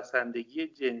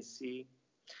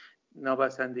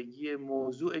 نابسندگی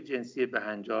موضوع جنسی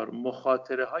بهنجار،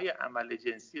 مخاطره‌های عمل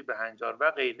جنسی بهنجار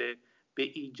و غیره به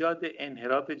ایجاد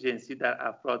انحراف جنسی در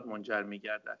افراد منجر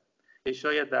می‌گردد که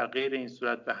شاید در غیر این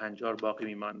صورت بهنجار باقی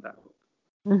می‌ماندند.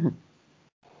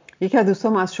 یکی از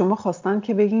دوستان از شما خواستن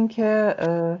که بگین که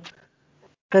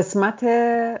قسمت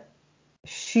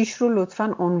 6 رو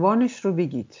لطفاً عنوانش رو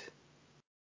بگید.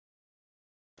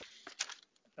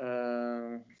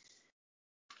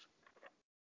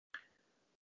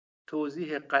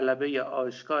 توضیح غلبه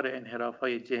آشکار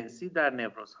انحراف‌های جنسی در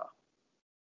نوروزها.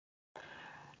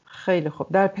 خیلی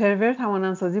خوب. در پرورت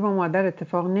همانندسازی با مادر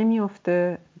اتفاق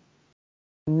نمیفته؟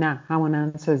 نه،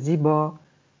 همانندسازی با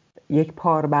یک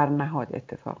پار بر نهاد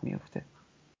اتفاق میفته.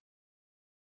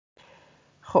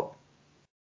 خب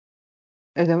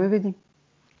ادامه بدیم.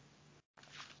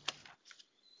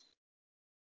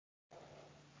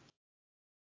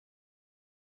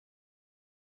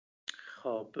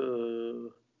 خب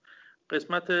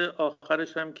قسمت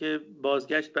آخرش هم که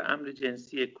بازگشت به امر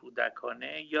جنسی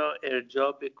کودکانه یا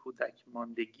ارجاع به کودک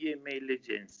ماندگی میل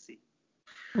جنسی.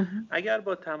 اگر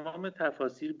با تمام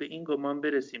تفاصیل به این گمان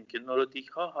برسیم که نوروتیک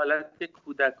ها حالت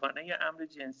کودکانه امر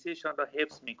جنسیشان را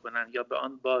حفظ می کنند یا به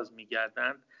آن باز می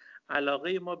گردند،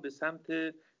 علاقه ما به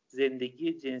سمت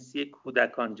زندگی جنسی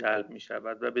کودکان جلب می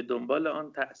شود و به دنبال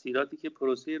آن تأثیراتی که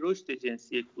پروسه رشد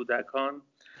جنسی کودکان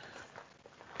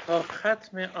تا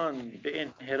ختم آن به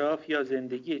انحراف یا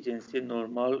زندگی جنسی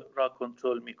نرمال را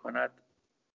کنترل می کند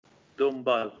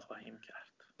دنبال خواهیم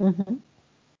کرد.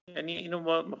 یعنی اینو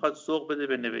ما میخواد سوق بده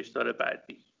به نوشتار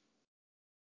بعدی.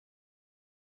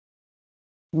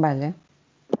 بله.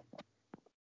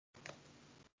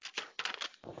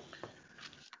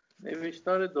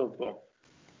 نوشتار دوم،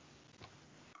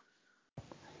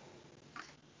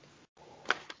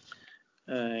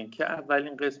 که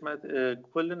اولین قسمت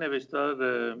کل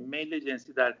نوشتار میل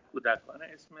جنسی در کودکانه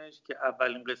اسمش، که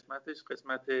اولین قسمتش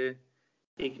قسمت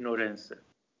ایگنورنسه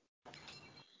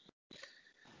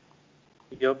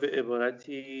یا به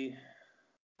عبارتی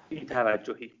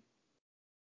بی‌توجهی.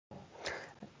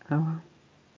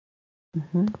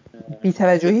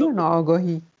 بی‌توجهی یا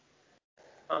ناآگاهی؟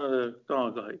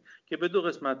 ناآگاهی که به دو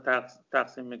قسمت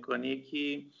تقسیم میکنی.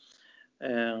 یکی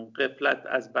غفلت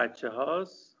از بچه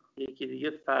هاست، یکی دیگه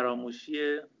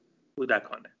فراموشی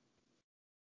کودکانه.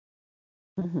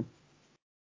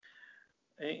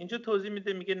 اینجا توضیح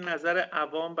میده، میگه نظر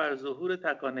عوام بر ظهور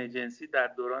تکانه جنسی در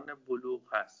دوران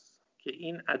بلوغ هست که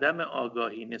این عدم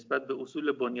آگاهی نسبت به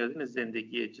اصول بنیادین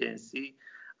زندگی جنسی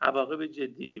عواقب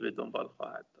جدی به دنبال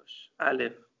خواهد داشت.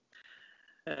 الف،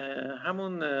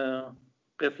 همون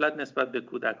غفلت نسبت به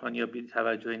کودکان یا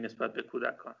بی‌توجهی نسبت به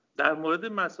کودکان. در مورد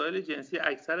مسائل جنسی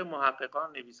اکثر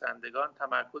محققان نویسندگان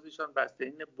تمرکزشان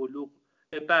بسته‌ین بلوغ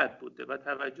به بعد بوده و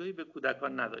توجهی به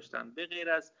کودکان نداشتند، به غیر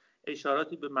از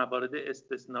اشاراتی به موارد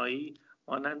استثنایی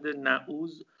مانند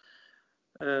نعوذ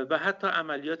و حتی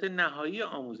عملیات نهایی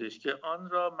آموزش که آن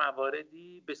را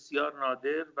مواردی بسیار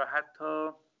نادر و حتی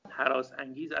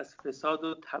هراس‌انگیز از فساد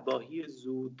و تباهی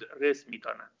زودرس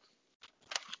می‌دانند.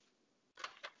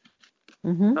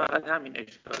 فقط همین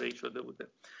اشاره شده بوده.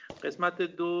 قسمت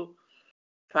دو،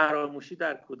 فراموشی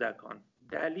در کودکان.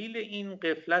 دلیل این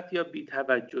غفلت یا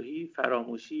بی‌توجهی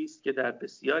فراموشی است که در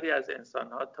بسیاری از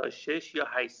انسان‌ها تا 6 یا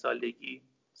 8 سالگی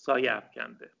سایه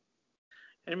افکنده.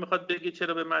 یعنی میخواد بگه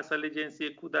چرا به مسئله جنسی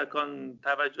کودکان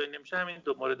توجهی نمیشه، همین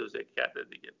دو مورد رو ذکر کرده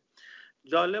دیگه.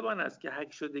 جالب آن است که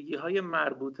حک شدگی‌های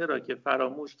مربوطه را که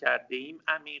فراموش کرده ایم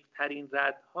عمیق‌ترین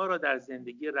ردها را در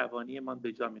زندگی روانیمان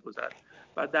به جا می‌گذارد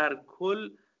و در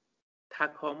کل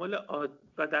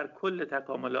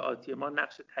تکامل آتی ما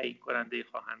نقش تایید کننده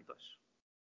خواهند داشت.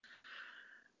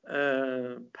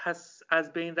 پس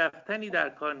از بین رفتنی در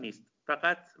کار نیست،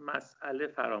 فقط مسئله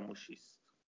فراموشی است.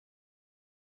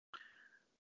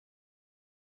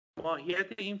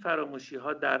 ماهیت این فراموشی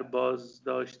ها در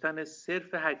بازداشتن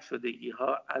صرف حک شدگی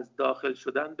ها از داخل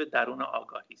شدن به درون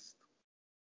آگاهی است.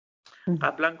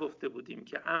 قبلا گفته بودیم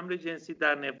که امر جنسی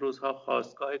در نوروزها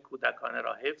خاستگاه کودکانه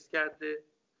را حفظ کرده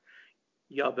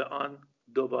یا به آن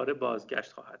دوباره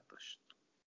بازگشت خواهد داشت.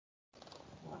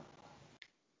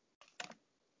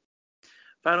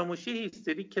 فراموشی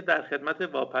هیستریک که در خدمت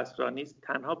واپسرانی است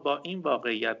تنها با این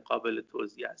واقعیت قابل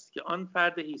توضیح است که آن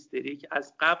فرد هیستریک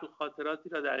از قبل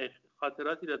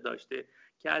خاطراتی را داشته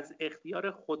که از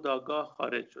اختیار خودآگاه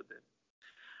خارج شده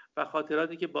و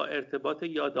خاطراتی که با ارتباط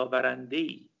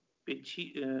یادآورنده‌ای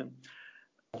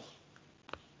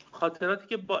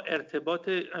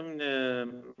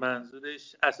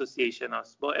منظورش اسوسییشن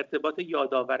است، با ارتباط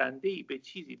یادآورنده‌ای به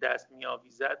چیزی دست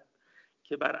می‌آویزد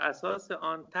که بر اساس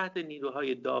آن تحت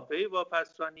نیروهای دافعه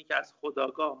واپسرانی که از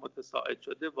خودآگاه متصاعد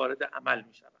شده وارد عمل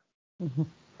می شود.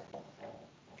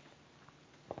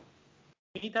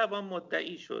 می توان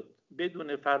مدعی شد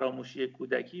بدون فراموشی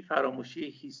کودکی فراموشی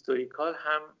هیستوریکال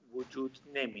هم وجود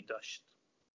نمی داشت.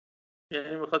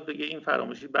 یعنی میخواد بگه این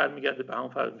فراموشی برمیگرده به همون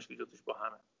فراموشی که دوتش با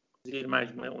همه زیر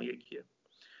مجموعه اون یکیه.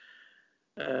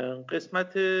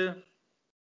 قسمت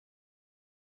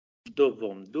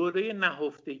دوم، دوره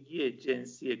نهفتگی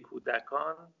جنسی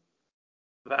کودکان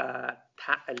و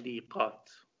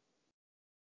تعلیقات.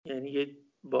 یعنی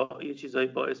یه چیزایی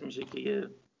باعث میشه که یه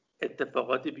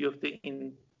اتفاقاتی بیفته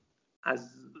این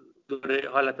از دوره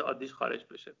حالت عادیش خارج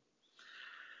بشه.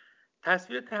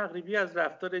 تصویر تقریبی از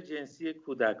رفتار جنسی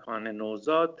کودکان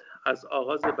نوزاد از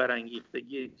آغاز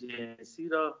برانگیختگی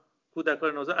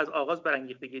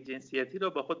جنسیتی را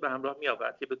با خود به همراه می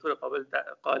آورد که به طور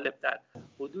غالب در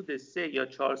حدود 3 یا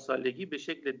 4 سالگی به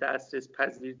شکل دسترس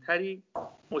پذیرتری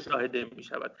مشاهده می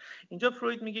شود. اینجا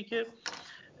فروید میگه که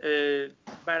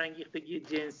برانگیختگی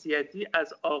جنسیتی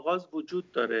از آغاز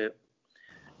وجود داره،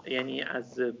 یعنی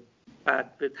از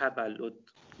بعد به تولد،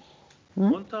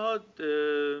 منتها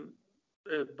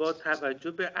با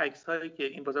توجه به عکس هایی که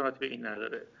این بازم رابطه به این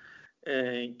نداره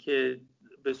که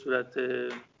به صورت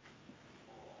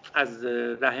از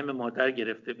رحم مادر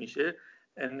گرفته میشه،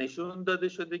 نشون داده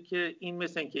شده که این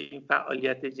مثل این که این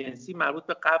فعالیت جنسی مربوط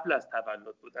به قبل از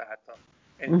تولد بوده، حتی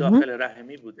این داخل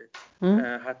رحمی بوده،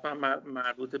 حتما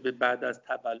مربوط به بعد از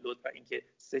تولد و اینکه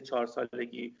 3-4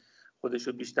 سالگی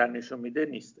خودشو بیشتر نشون میده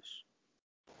نیستش.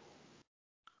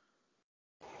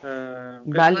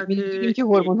 بله، می‌دونیم که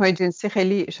هورمون‌های جنسی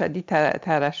خیلی شدید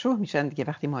ترشح میشن دیگه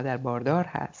وقتی مادر باردار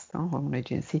هست. هورمون‌های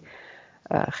جنسی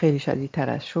خیلی شدید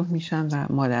ترشح میشن و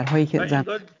مادرهایی که زن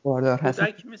باردار هستن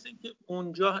کودک مثل اینکه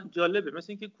اونجا جالبه، مثل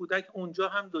اینکه کودک اونجا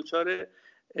هم دچار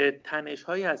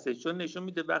تنش‌هایی هست، چون نشون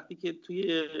میده وقتی که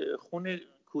توی خون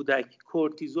کودک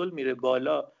کورتیزول میره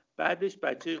بالا، بعدش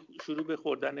بچه شروع به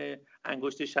خوردن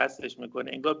انگشت شستش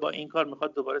میکنه، انگار با این کار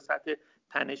میخواد دوباره سطح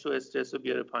تنش و استرس رو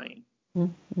بیاره پایین.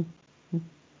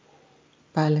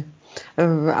 بله.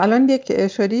 الان یک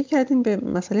اشاره کردیم به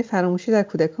مسئله فراموشی در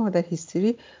کودکان و در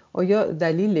هیستری. آیا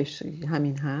دلیلش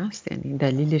همین هست؟ یعنی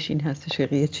دلیلش این هستش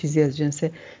که یه چیزی از جنس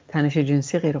تنش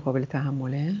جنسی غیر قابل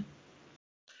تحمله؟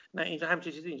 نه، اینجا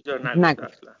همچین چیزی اینجا رو نگفته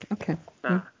اصلا. اوکی.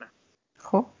 نه.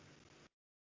 خب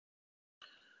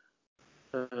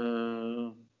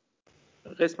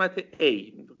قسمت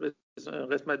A،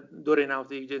 قسمت دوره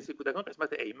نهفتگی جنسی کودکان،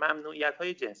 قسمت A،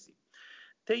 ممنوعیت‌های جنسی.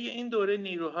 طی این دوره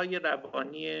نیروهای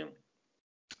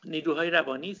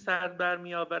روانی سر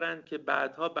برمی‌آورند که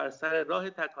بعدها بر سر راه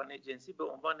تکانه جنسی به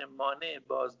عنوان مانع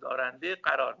بازدارنده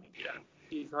قرار می‌گیرند.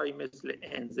 چیزهایی مثل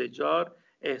انزجار،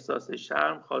 احساس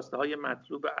شرم، خواسته‌های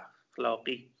مطلوب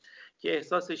اخلاقی، که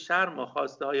احساس شرم و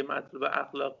خواسته‌های مطلوب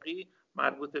اخلاقی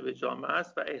مربوط به جامعه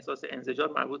است و احساس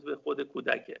انزجار مربوط به خود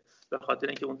کودکه، به خاطر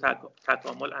اینکه اون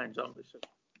تکامل انجام بشه.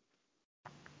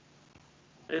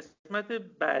 قسمت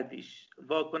بعدیش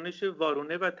واکنش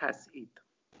وارونه و تسعید،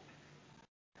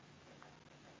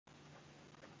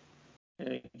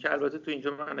 که البته تو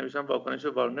اینجا من نوشتم واکنش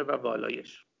وارونه و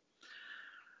والایش.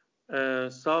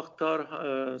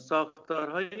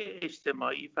 ساختارهای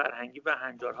اجتماعی، فرهنگی و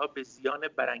هنجارها به زیان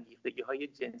برانگیختگی‌های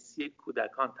جنسی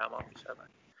کودکان تمام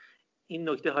می‌شوند. این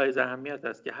نکته حائز اهمیت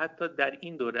است که حتی در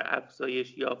این دوره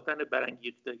افزایش یافتن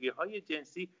برانگیختگی‌های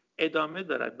جنسی ادامه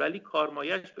دارد، ولی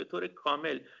کارمایه‌اش به طور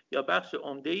کامل یا بخش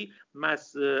عمده‌ای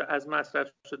از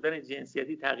مصرف شدن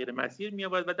جنسیتی تغییر مسیر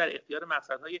می‌یابد و در اختیار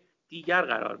مقصدهای دیگر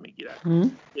قرار می‌گیرد.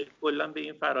 کلاً به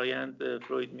این فرایند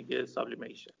فروید میگه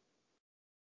سابلیمیشن.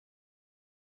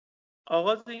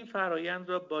 آغاز این فرایند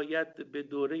را باید به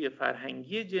دوره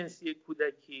فرهنگی جنسی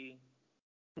کودکی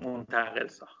منتقل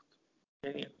ساخت.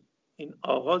 یعنی این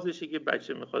آغازشه که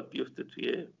بچه میخواد بیفته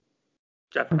توی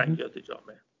جفنگیات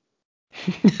جامعه.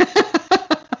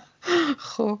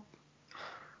 خب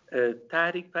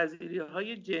تحریک پذیری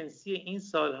های جنسی این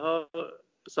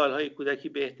سالهای کودکی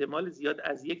به احتمال زیاد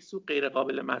از یک سو غیر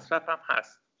قابل مصرف هم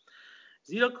هست،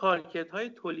 زیرا کارکردهای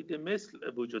تولید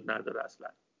مثل وجود نداره اصلا.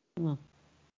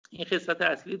 این خصلت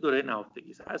اصلی دوره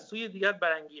نهفتگی است. از سوی دیگر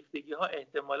برانگیختگی ها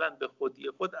احتمالاً به خودی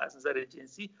خود از نظر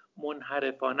جنسی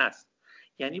منحرفانه است،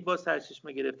 یعنی با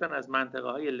سرچشمه گرفتن از منطقه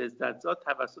های لذت‌زا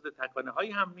توسط تکانه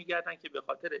هایی هم می‌گردند که به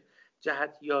خاطر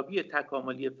جهتیابی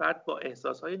تکاملی فرد با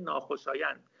احساس های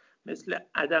ناخوشایند مثل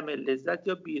عدم لذت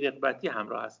یا بی‌رغبتی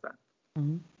همراه هستند.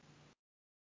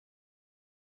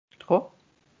 خب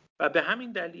و به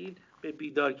همین دلیل به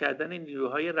بیدار کردن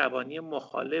نیروهای روانی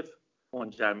مخالف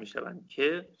منجر می‌شوند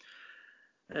که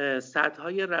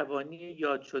سطح‌های روانی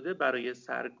یاد شده برای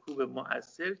سرکوب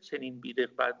مؤثر چنین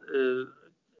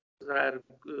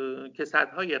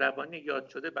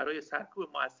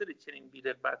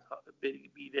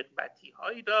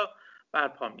بی‌رغبتی‌هایی را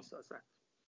برپا می‌سازد.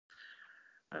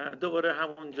 دوباره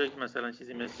همون جایی که مثلا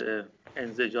چیزی مثل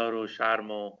انزجار و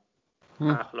شرم و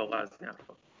اخلاق از این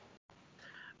حرفا.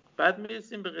 بعد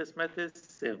میرسیم به قسمت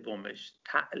سومش،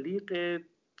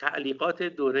 تعلیقات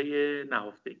دوره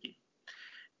نهفتگی.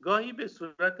 گاهی به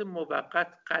صورت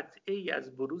موقت قطعی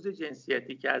از بروز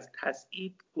جنسیتی که از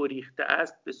تسعید گریخته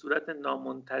است به صورت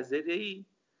نامنتظره‌ای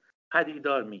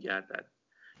پدیدار می‌گردد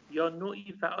یا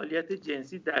نوعی فعالیت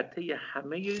جنسی در طی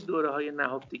همه دوره‌های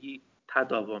نهفتگی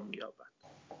تداوم می‌یابد.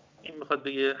 این میخواد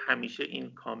بگه همیشه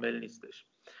این کامل نیستش.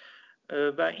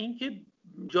 و اینکه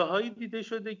جاهایی دیده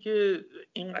شده که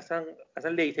این اصلا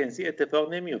لیتنسی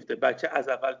اتفاق نمیفته، بچه از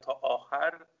اول تا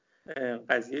آخر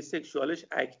قضیه سکشوالش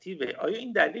اکتیوه. آیا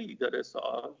این دلیلی داره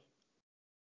سوال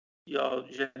یا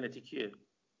ژنتیکیه؟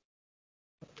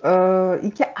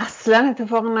 این که اصلا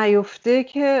اتفاق نیفته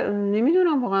که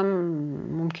نمیدونم، واقعا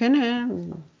ممکنه،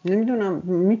 نمیدونم،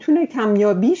 میتونه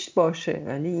کمیابیش باشه،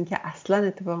 ولی این که اصلا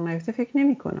اتفاق نیفته فکر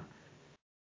نمی کنم.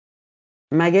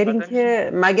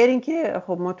 مگر اینکه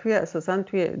خب ما اساسا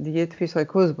توی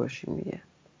سایکوز باشیم دیگه.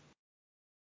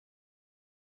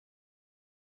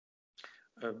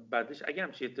 بعدش اگه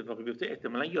همچین اتفاقی بیفته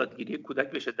احتمالاً یادگیری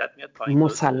کودک به شدت میاد پایین.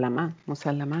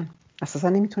 مسلماً اساسا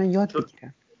نمیتونن یاد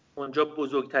بگیرن. اونجا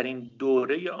بزرگترین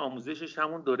دوره آموزشش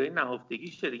همون دوره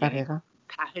نهفتگیشه دیگه. دقیقاً.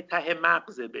 ته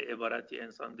مغزه به عبارتی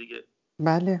انسان دیگه.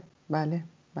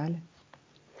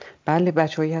 بله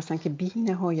بچه‌هایی هستن که بی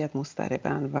نهایت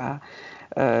مضطربن و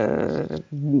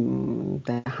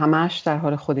همش در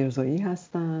حال خودارضایی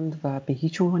هستند و به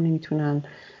هیچ عنوان نمیتونن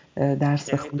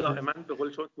درس بخونن. دائما به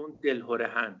قول شما اون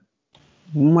دلهرهن،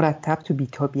 مرتب تو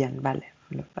بیتابین. بله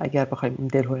اگر بخوایم اون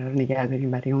دلهره رو نگه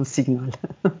داریم برای اون سیگنال.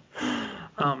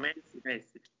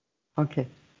 مرسی. اوکی.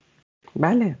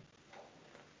 بله.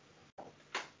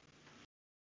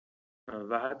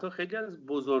 و حتی خیلی از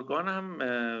بزرگان هم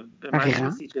به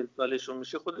من 30-40 سالشون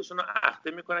میشه خودشون رو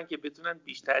اخته میکنن که بتونن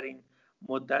بیشترین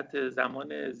مدت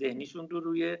زمان ذهنیشون رو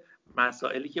روی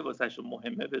مسائلی که واسهشون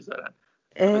مهمه بذارن.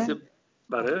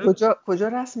 کجا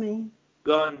رسم این؟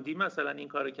 گاندی مثلا این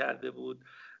کارو کرده بود.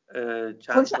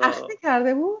 خودش اخته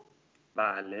کرده بود؟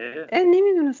 بله.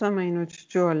 نمیدونستم اینو،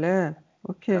 جالب.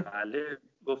 اوکی. بله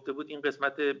گفته بود این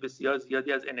قسمت بسیار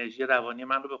زیادی از انرژی روانی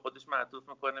من رو به خودش معطوف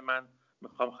میکنه، من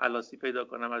میخوام خلاصی پیدا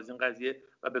کنم از این قضیه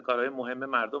و به کارهای مهم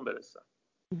مردم برسم.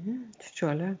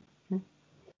 جالب.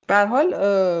 به هر حال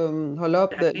حالا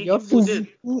یا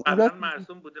فیزیکی قبلا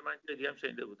مرسوم بوده، من جدی هم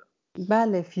شنیده بودم.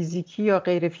 بله فیزیکی یا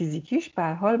غیر فیزیکیش به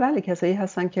هر حال بله کسایی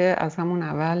هستن که از همون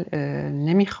اول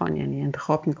نمیخوان، یعنی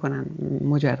انتخاب میکنن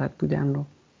مجرد بودن رو.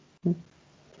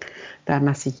 در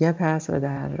مسیحیت هست و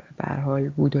در به هر حال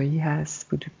بودایی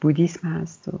هست، بودیسم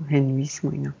هست و هندویسم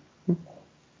و اینا.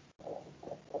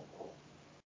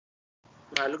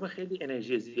 معلومه خیلی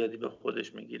انرژی زیادی به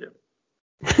خودش میگیره.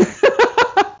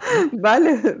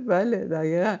 بله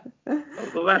دقیقاً.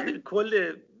 وقتی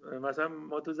کل مثلا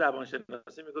ما تو زبان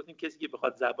شناسی میگفتیم کسی که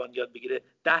بخواد زبان یاد بگیره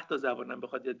 10 تا زبان هم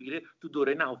بخواد یاد بگیره تو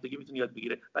دوره نهفتگی میتونه یاد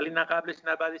بگیره، ولی نه قبلش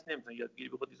نه بعدش نمیتونه یاد بگیره،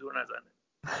 به خودی زور نزنه.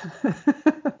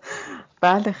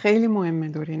 بله خیلی مهمه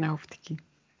دوره نهفتگی،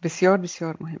 بسیار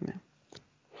بسیار مهمه.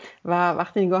 و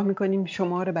وقتی نگاه میکنیم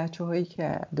شمار بچه هایی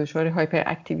که دچار هایپر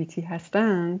اکتیویتی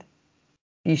هستند،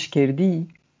 بیشکردی،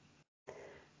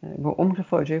 با عمر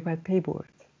فاجعه باید پی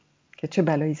برد که چه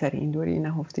بلایی سر این دوره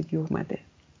نهفتگی اومده.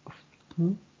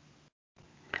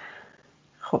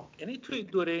 خب یعنی توی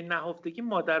دوره نهفتگی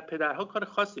مادر پدرها کار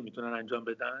خاصی میتونن انجام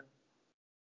بدن؟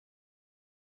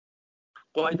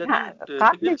 قاعدتاً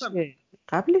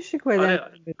قبلش باید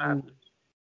انجام بدن.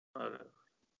 آره.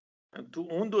 تو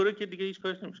اون دوره که دیگه هیچ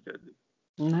کارش نمیشه کردی.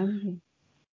 نه.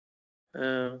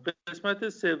 قسمت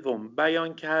سوم،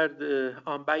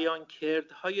 بیان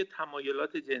کردهای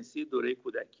تمایلات جنسی دوره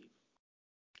کودکی.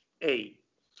 A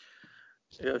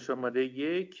یا شماره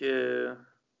 1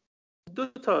 2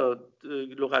 تا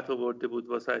لغت آورده بود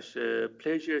واسش،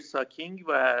 pleasure sucking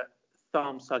و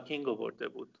thumb sucking آورده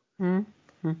بود.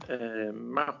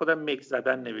 من خودم مک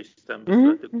زدن نوشتم به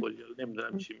صورت کلی،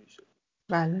 نمیدونم چی میشه.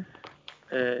 بله.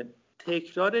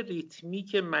 تکرار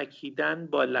ریتمیک مکیدن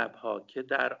با لبها که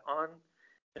در آن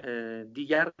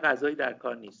دیگر غذایی در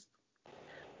کار نیست.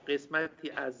 قسمتی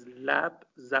از لب،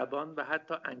 زبان و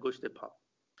حتی انگشت پا.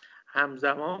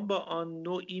 همزمان با آن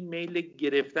نوعی میل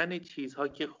گرفتن چیزها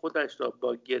که خودش را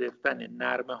با گرفتن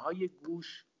نرمه‌های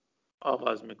گوش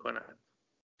آغاز می‌کند.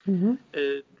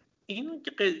 این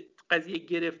قضیه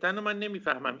گرفتن رو من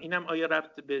نمیفهمم. اینم آیا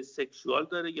ربط به سکشوال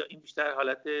داره یا این بیشتر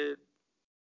حالت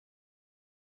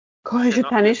کاهش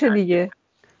تنش دیگه؟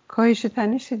 کاهش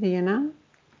تنش دیگه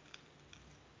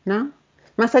نه؟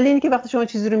 مسئله اینه که وقتی شما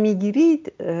چیزی رو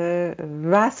میگیرید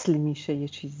وصل میشه یه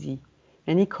چیزی،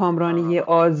 یعنی کامرانی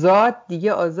آزاد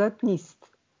دیگه آزاد نیست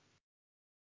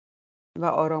و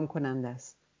آرام کننده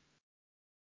است.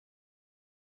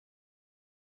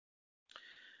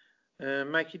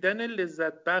 مکیدن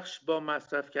لذت بخش با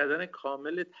مصرف کردن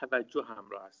کامل توجه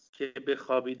همراه است که به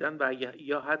خوابیدن و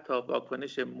یا حتی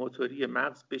واکنش موتوری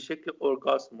مغز به شکل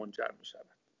اورگاسم منجر می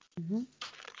شود.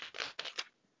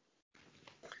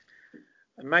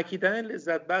 مکیدن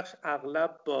لذت بخش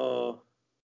اغلب با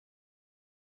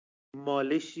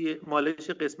مالش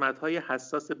قسمت‌های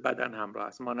حساس بدن همراه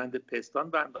است، مانند پستان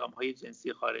و اندام‌های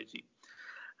جنسی خارجی.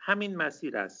 همین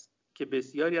مسیر است که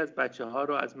بسیاری از بچه‌ها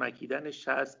را از مکیدن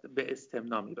شست به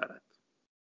استمنا می‌برد.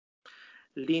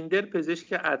 لیندر،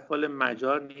 پزشک اطفال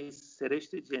مجار، نیز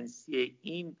سرشت جنسی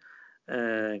این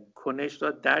کنش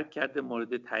را درک کرده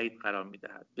مورد تایید قرار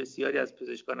می‌دهد. بسیاری از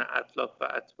پزشکان اطلاف و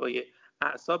اتباع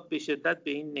اعصاب به شدت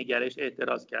به این نگرش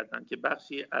اعتراض کردند که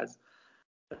بخشی از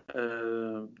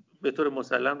به طور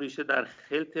مسلم ریشه در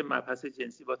خلط مبحث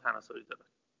جنسی با تناسلی دارد.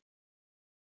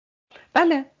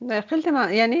 بله، خلط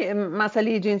یعنی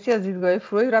مسئله جنسی از دیدگاه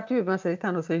فروید ربطی به مسئله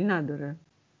تناسلی نداره.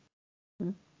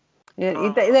 یعنی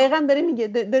دقیقاً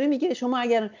داره میگه شما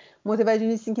اگر متوجه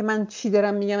نیستین که من چی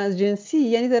دارم میگم از جنسی،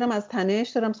 یعنی دارم از تنش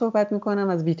دارم صحبت میکنم،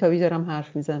 از بیتابی دارم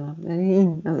حرف میزنم، یعنی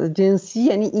این جنسی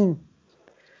یعنی این.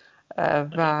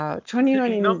 و چون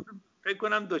اینو فکر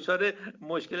کنم دچار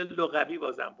مشکل لغوی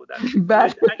بازم بودن.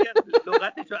 بله. اگر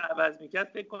لغتشو عوض میکرد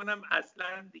فکر کنم اصلا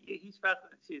دیگه هیچ وقت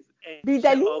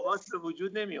آواز به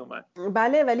وجود نمی اومد.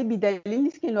 بله، ولی بی‌دلیل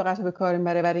نیست که این لغت رو به کار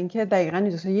ببره، برای اینکه دقیقاً این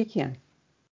دو تا یکی هستن.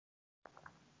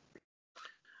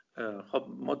 خب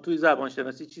ما توی زبان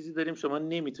شناسی چیزی داریم، شما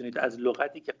نمیتونید از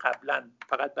لغتی که قبلا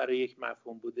فقط برای یک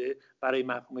مفهوم بوده برای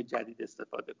مفهوم جدید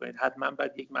استفاده کنید. حتما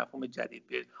باید یک مفهوم جدید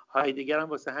بیارید. هایدگر هم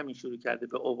واسه همین شروع کرده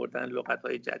به آوردن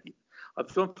لغت‌های جدید.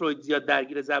 چون فروید زیاد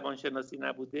درگیر زبان شناسی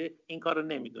نبوده این کارو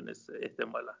نمیدونسته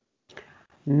احتمالاً.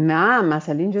 نه،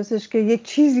 مسئله اینجاست که یک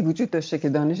چیزی وجود داشته که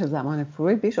دانش زمان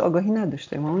فروید بهش آگاهی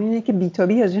نداشته. ما اون اینه که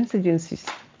بیتابی از جنس جنسی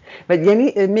است و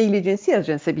یعنی میل جنسی از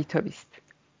جنس بیتابی است.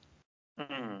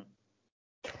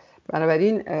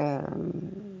 بنابراین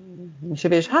میشه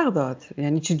بهش حق داد،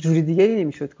 یعنی چه جوری دیگری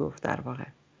نمیشد گفت در واقع.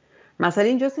 مسئله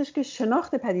اینجاست که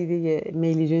شناخت پدیده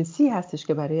میل جنسی هستش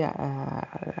که برای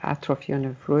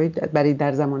اطرافیان فروید، برای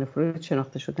در زمان فروید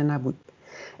شناخته شده نبود.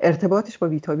 ارتباطش با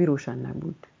بیتابی روشن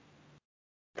نبود.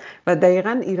 و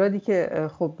دقیقاً ایرادی که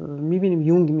خب میبینیم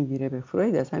یونگ میگیره به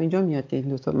فروید از همینجا میاد که این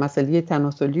دو تا مسئله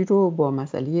تناسلی رو با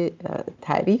مسئله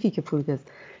تعریفی که فروید از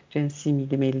جنسی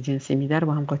میده، میل جنسی میده رو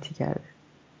با هم قاطی کرده.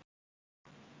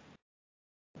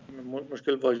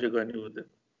 مشکل واژگانی بوده.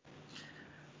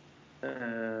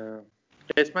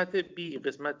 قسمت بی،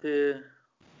 قسمت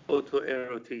اوتو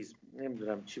اروتیسم،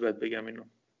 نمیدونم چی باید بگم اینو.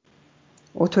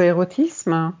 اوتو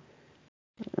اروتیسم،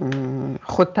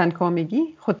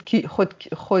 خودتنکامگی،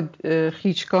 خود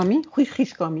خیشکامی.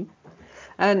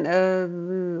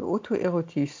 اوتو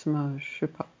اروتیسم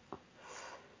شپا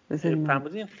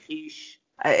فرمودین خیش.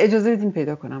 اجازه بدین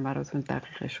پیدا کنم براتون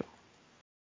دقیقشو.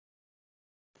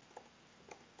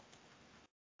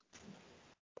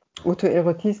 اوتو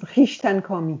اروتیسم خیشتن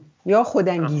کامی یا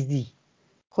خودانگیزی.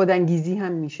 خودانگیزی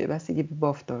هم میشه، بستگی به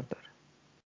بافتار داره.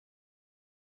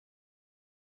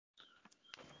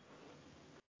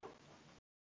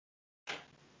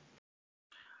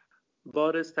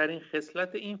 بارزترین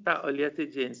خصلت این فعالیت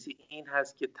جنسی این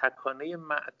هست که تکانه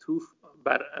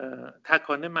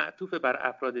معطوف بر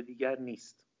افراد دیگر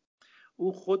نیست.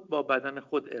 او خود با بدن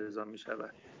خود ارضا می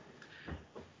شود.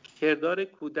 کردار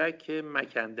کودک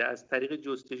مکنده از طریق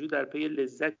جستجو در پی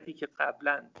لذتی که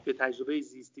قبلا به تجربه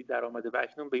زیستی در آمده و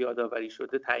اکنون به یادآوری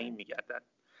شده تعیین می گردد.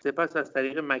 سپس از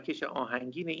طریق مکش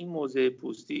آهنگین این موضع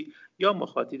پوستی یا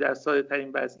مخاطی در ساده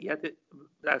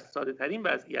ترین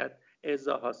وضعیت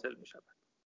ارضا حاصل می شود.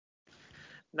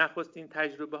 نخستین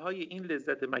تجربه های این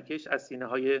لذت مکش از سینه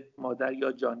های مادر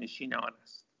یا جانشین آن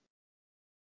است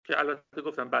که البته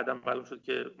گفتم بعدم معلوم شد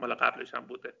که مال قبلش هم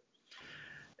بوده.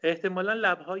 احتمالاً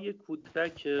لبهای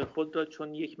کودک خود را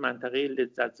چون یک منطقه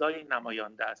لذتزای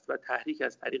نمایانده است و تحریک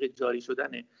از طریق جاری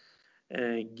شدن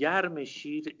گرم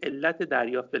شیر علت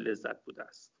دریافت لذت بوده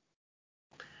است.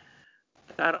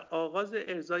 در آغاز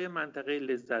ارضای منطقه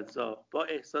لذتزا با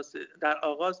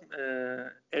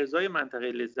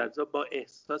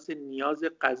احساس نیاز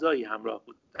غذایی همراه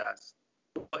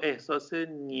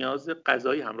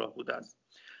بوده است.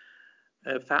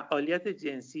 فعالیت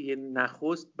جنسی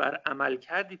نخست بر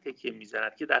عملکردی تکیه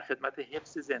می‌زند که در خدمت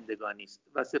حفظ زندگانی است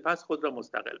و سپس خود را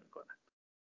مستقل می‌کند.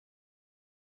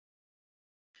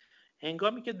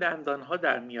 هنگامی که دندانها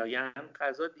در می‌آیند،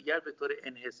 غذا دیگر به طور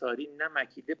انحصاری نه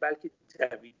مکیده بلکه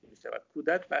جویده می‌شود.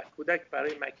 کودک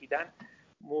برای مکیدن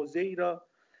موضعی را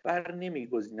بر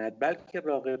نمی‌گزیند بلکه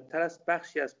راغب‌تر است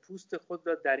بخشی از پوست خود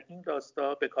را در این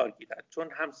راستا به کار گیرد، چون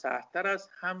هم سخت‌تر است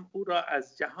هم او را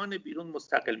از جهان بیرون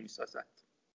مستقل می‌سازد.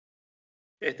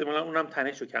 احتمالا اونم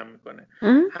تنش رو کم میکنه.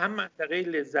 هم منطقه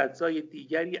لذتزای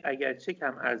دیگری اگرچه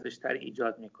کم ارزش‌تر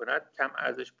ایجاد میکند، کم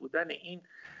ارزش بودن این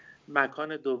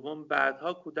مکان دوم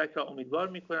بعدها کودک را امیدوار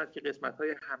میکند که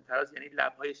قسمت‌های همتراز یعنی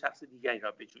لب‌های شخص دیگری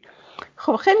را بجوید.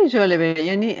 خب خیلی جالبه،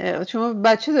 یعنی شما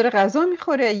بچه داره غذا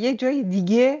میخوره، یک جای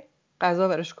دیگه غذا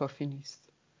براش کافی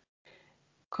نیست.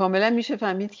 کاملا میشه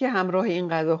فهمید که همراه این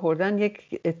غذا خوردن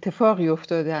یک اتفاقی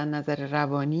افتاده از نظر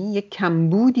روانی، یک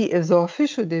کمبودی اضافه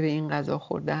شده به این غذا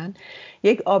خوردن،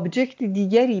 یک آبجکت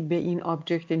دیگری به این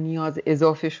آبجکت نیاز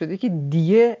اضافه شده که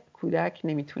دیگه کودک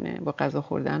نمیتونه با غذا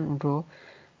خوردن اون رو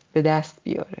به دست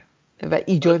بیاره و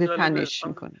ایجاد تنش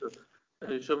میکنه.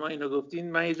 شما اینو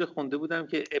گفتین، من یه جا خونده بودم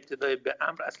که ابتدای به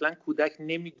امر اصلا کودک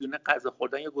نمیدونه غذا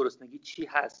خوردن یا گرسنگی چی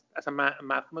هست، اصلا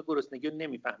مفهوم گرسنگی رو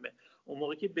نمیفهمه. اون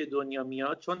موقعی که به دنیا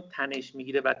میاد چون تنش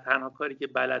میگیره و تنها کاری که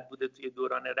بلد بوده توی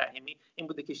دوران رحمی این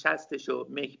بوده که شستشو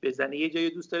مک بزنه، یه جایی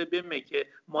دوست داره بمکه،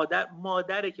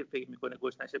 مادره که فکر میکنه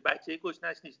گشنشه، بچه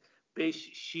گشنش نیست، بهش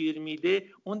شیر میده،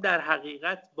 اون در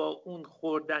حقیقت با اون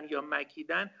خوردن یا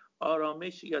مکیدن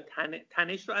آرامش یا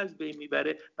تنش رو از بین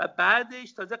میبره و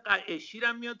بعدش تازه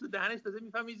شیرم میاد تو دهنش، تازه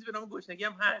میفهمه چیزی به نام گشنگی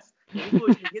هم هست. یعنی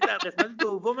گشنگی در قسمت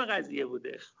دوم قضیه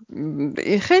بوده.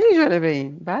 خیلی جالبه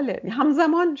این. بله،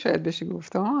 همزمان شاید بشه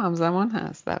گفت همزمان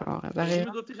هست در واقع. یعنی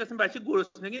میگفتش اصلا بچه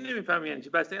گرسنگی نمیفهمه یعنی چی،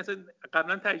 بس اصلا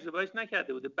قبلا تجربهش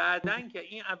نکرده بوده. بعدن که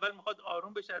این اول میخواد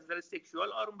آروم بشه، از نظر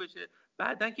سکشوال آروم بشه،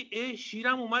 بعدن که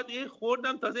شیرم اومد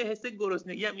خوردم، تازه حس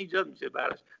گرسنگی هم ایجاد میشه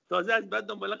براش، تازه از بعد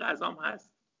دنبال غذام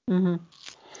هست.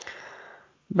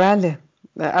 بله،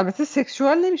 البته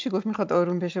سکشوال نمیشه گفت میخواد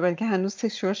آروم بشه، بلکه هنوز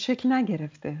سکشوال شکل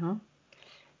نگرفته ها.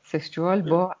 سکشوال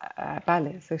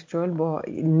با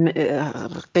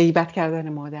غیبت کردن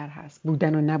مادر هست،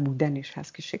 بودن و نبودنش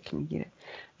هست که شکل میگیره.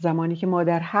 زمانی که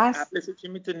مادر هست قبلش چی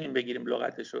میتونیم بگیریم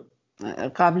لغتشو؟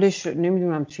 قبلش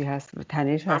نمیدونم چی هست،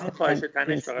 تنش هست. همون کاهش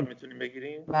تنش فقط میتونیم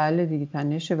بگیریم. بله دیگه،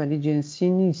 تنشه ولی جنسی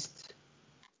نیست،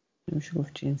 نمیشه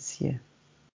گفت جنسیه.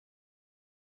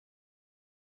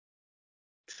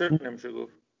 چرا نمیشه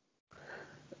گفت؟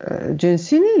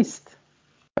 جنسی نیست،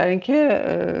 برای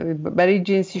اینکه برای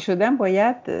جنسی شدن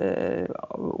باید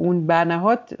اون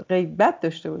برنهاد غیبت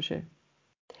داشته باشه،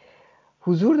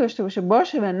 حضور داشته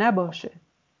باشه و نباشه،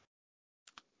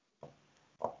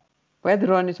 باید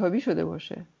رانتابی شده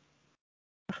باشه.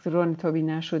 وقتی رانتابی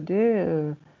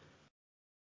نشده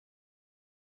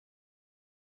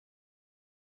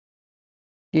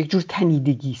یک جور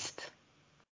تنیدگی است،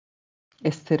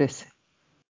 استرسه.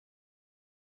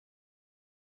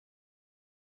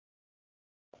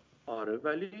 آره،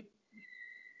 ولی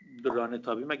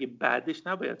رانتابی مگه بعدش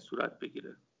نباید صورت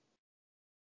بگیره؟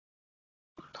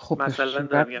 خب مثلا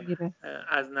دارم میگم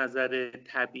از نظر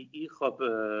طبیعی، خب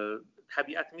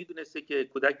طبیعت میدونسته که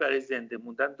کودک برای زنده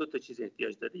موندن 2 تا چیز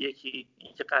احتیاج داره. یکی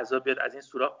اینکه غذا بیاد از این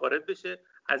سوراخ وارد بشه،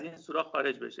 از این سوراخ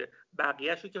خارج بشه.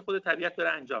 بقیه‌شو که خود طبیعت داره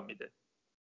انجام میده.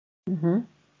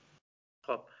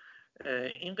 خب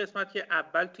این قسمت که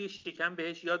اول توی شکم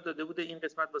بهش یاد داده بوده این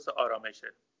قسمت واسه آرامشه.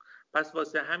 پس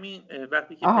واسه همین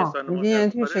وقتی که پستان مادر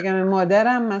یعنی توی شکم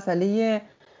مادرم مسئله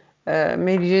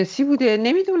میل جنسی بوده.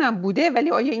 نمیدونم بوده،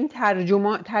 ولی آیا این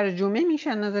ترجمه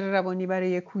میشه نظر روانی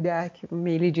برای کودک؟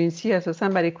 میل جنسی اساسا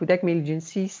برای کودک میل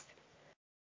جنسی است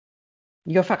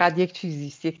یا فقط یک چیزی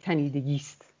است، یک تنیدگی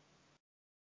است،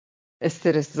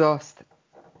 استرس زاست،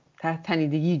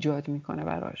 تنیدگی ایجاد میکنه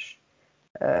براش؟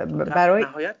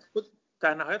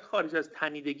 در نهایت خارج از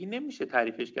تنیدگی نمیشه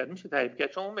تعریفش کرد. میشه تعریف کرد،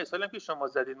 چون اون مثالی که شما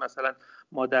زدید، مثلا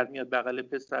مادر میاد بغل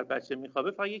پسر بچه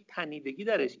میخوابه، فقط یک تنیدگی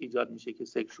درش ایجاد میشه که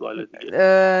سکشواله دیگه.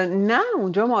 نه،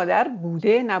 اونجا مادر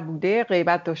بوده نبوده،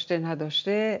 غیبت داشته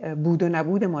نداشته، بود و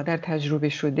نبود مادر تجربه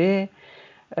شده،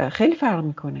 خیلی فرق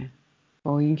میکنه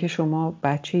با اینکه شما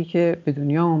بچه‌ای که به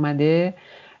دنیا اومده.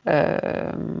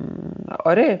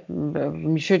 آره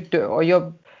میشه.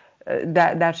 آیا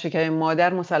در شکم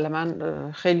مادر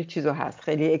مسلما خیلی چیزا هست،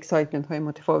 خیلی اکسایتمنت های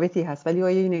متفاوتی هست، ولی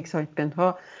آیا این اکسایتمنت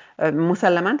ها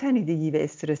مسلما تنیدگی و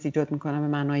استرس ایجاد میکنن به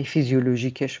معنای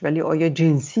فیزیولوژیکش؟ ولی آیا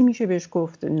جنسی میشه بهش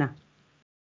گفت؟ نه،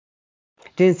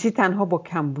 جنسی تنها با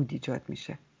کمبود ایجاد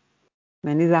میشه،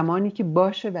 یعنی زمانی که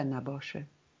باشه و نباشه،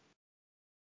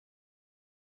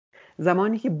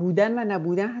 زمانی که بودن و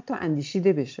نبودن حتی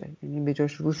اندیشیده بشه، یعنی به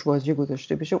جاش روش واژه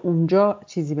گذاشته بشه، اونجا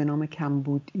چیزی به نام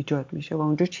کمبود ایجاد میشه و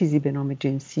اونجا چیزی به نام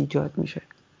جنسی ایجاد میشه.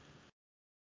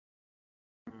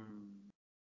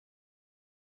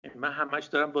 من همش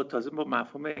دارم با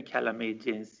مفهوم کلمه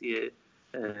جنسی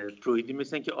فرویدی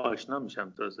مثل که آشنا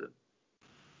میشم تازه،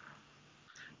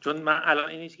 چون من الان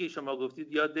اینی که شما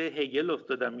گفتید یاد هگل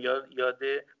افتادم، یاد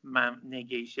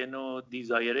نگیشن و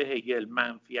دیزایر هگل،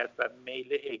 منفیت و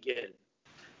میل هگل،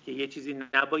 که یه چیزی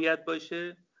نباید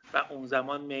باشه و اون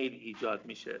زمان میل ایجاد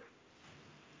میشه.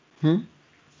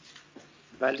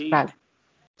 ولی بله.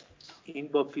 این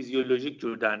با فیزیولوژیک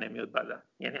جور در نمیاد بعدن،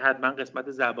 یعنی حتما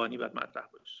قسمت زبانی باید مطرح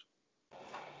باشه.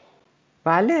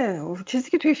 بله، چیزی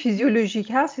که توی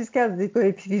فیزیولوژیک هست، چیزی که از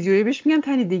دیدگاه فیزیولوژی بهش میگن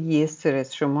تنیدگی،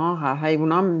 استرس. شما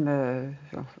حیوانام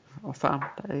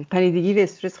تنیدگی و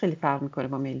استرس خیلی فرق میکنه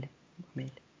با میل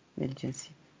جنسی.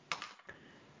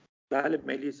 بله،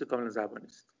 میل است کاملا زبانی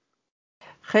است.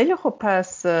 خیلی خوب،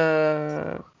 پس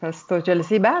تا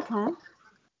جلسه بعد ها.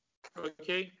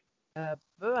 اوکی.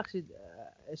 ببخشید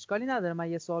اشکالی نداره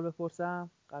من یه سوال بپرسم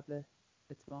قبل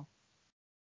اتمام؟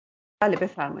 بله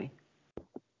بفرمایید.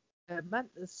 من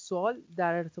سوال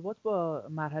در ارتباط با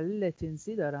مرحله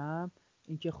لتنسی دارم.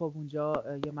 اینکه خب اونجا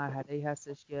یه مرحله‌ای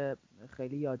هستش که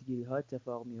خیلی یادگیری ها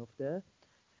اتفاق میفته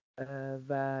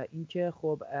و اینکه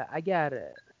خب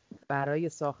اگر برای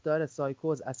ساختار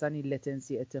سایکوز اصلا این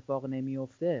لتنسی اتفاق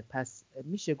نمیفته، پس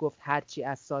میشه گفت هرچی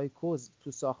از سایکوز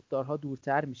تو ساختارها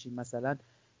دورتر میشیم، مثلا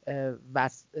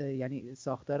یعنی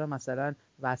ساختار مثلا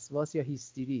وسواس یا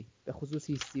هیستری، به خصوص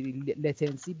هیستری،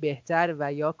 لتنسی بهتر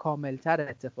و یا کاملتر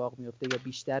اتفاق میفته یا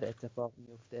بیشتر اتفاق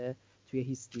میفته توی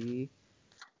هیستری؟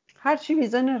 هرچی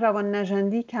میزان روان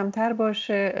نژندی کمتر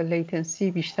باشه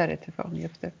لیتنسی بیشتر اتفاق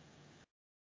میفته.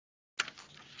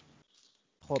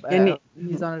 خب یعنی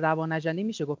میزان روان نژندی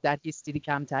میشه گفت در هیستری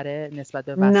کمتره نسبت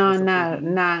به نه وسواس؟ نه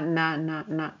نه نه نه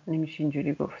نه نمیشه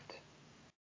اینجوری گفت،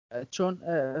 چون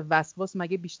وسواس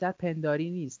مگه بیشتر پنداری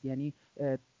نیست؟ یعنی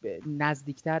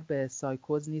نزدیکتر به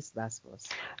سایکوز نیست وسواس؟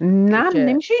 نه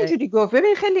نمیشه اینجوری گفت.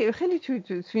 ببین خیلی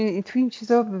تو این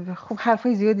چیزا خب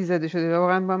حرفای زیادی زده شده،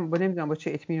 واقعا من نمیدونم با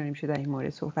چه اطمینانی میشه در این مورد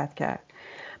صحبت کرد.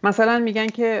 مثلا میگن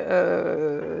که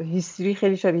هیستری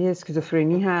خیلی شبیه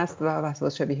اسکیزوفرنی هست و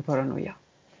وسواس شبیه پارانویا.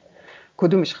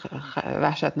 کدومش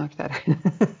وحشتناک‌تره؟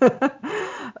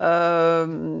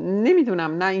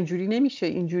 نمیدونم. نه اینجوری نمیشه،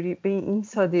 اینجوری به این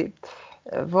ساده.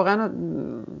 واقعا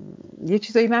یه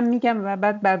چیزایی من میگم و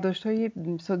بعد برداشت‌های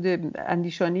ساده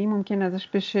اندیشانه‌ای ممکن ازش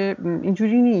بشه،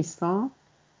 اینجوری نیست ها.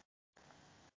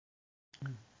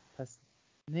 پس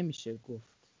نمیشه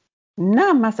گفت.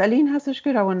 نه، مسئله این هستش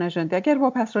که روان نژندی اگر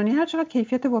واپسرانی، هر چقدر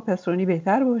کیفیت واپسرانی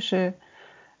بهتر باشه،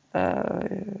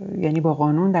 یعنی با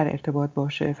قانون در ارتباط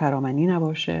باشه، فرامنی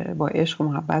نباشه، با عشق و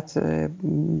محبت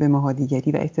به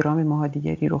ماهادیگری و احترام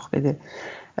ماهادیگری رخ بده،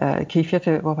 کیفیت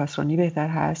واپسرانی بهتر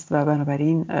هست و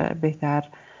بنابراین بهتر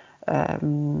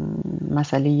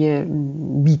مسئله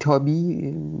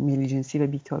بیتابی، میل جنسی و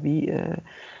بیتابی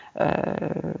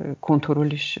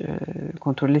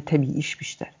کنترل طبیعیش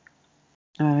بیشتر،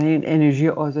 این انرژی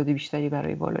آزادی بیشتری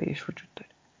برای بالایش وجود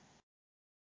داره.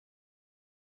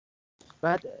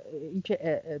 بعد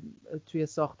اینکه توی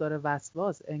ساختار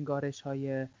وسواس انگارش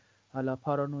های حالا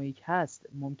پارانویک هست،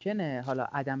 ممکنه حالا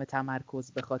عدم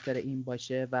تمرکز به خاطر این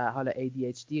باشه و حالا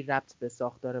ADHD ربط به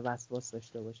ساختار وسواس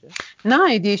داشته باشه؟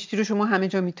 نه، ADHD رو شما همه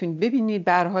جا میتونید ببینید،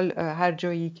 به هر حال هر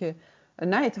جایی که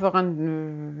نه اتفاقا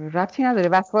ربطی نداره.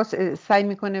 وسواسی‌ها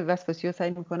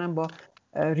سعی میکنن با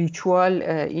ریچوال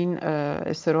این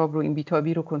استراب رو، این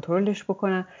بیتابی رو کنترلش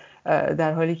بکنن،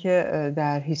 در حالی که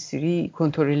در هیستری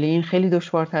کنترل این خیلی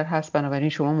دشوارتر هست. بنابراین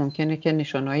شما ممکنه که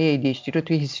نشانه‌های ADHD رو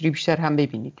توی هیستری بیشتر هم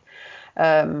ببینید.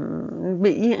 به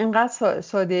این انقدر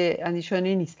ساده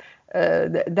اندیشانه نیست.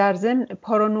 در ضمن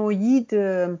پارانوید،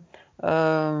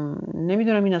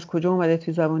 نمیدونم این از کجا اومده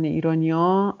توی زبان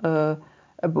ایرانیا.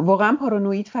 واقعا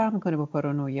پارانوید فرق میکنه با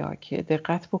پارانویا، که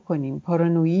دقت بکنیم.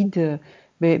 پارانوید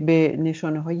به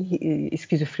نشانه های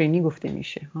اسکیزوفرنی گفته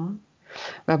میشه ها،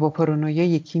 و با پارانویا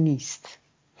یکی نیست.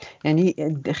 یعنی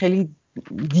خیلی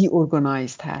دی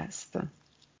ارگانایزد هست.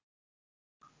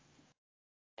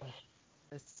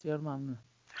 بسیار ممنون.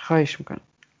 خواهش میکنم.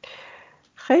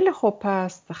 خیلی خوب،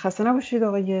 پس خسته نباشید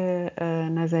آقای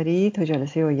نظری. تا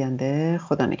جلسه آینده،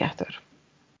 خدا نگهدار.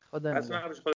 خدا نگهدار.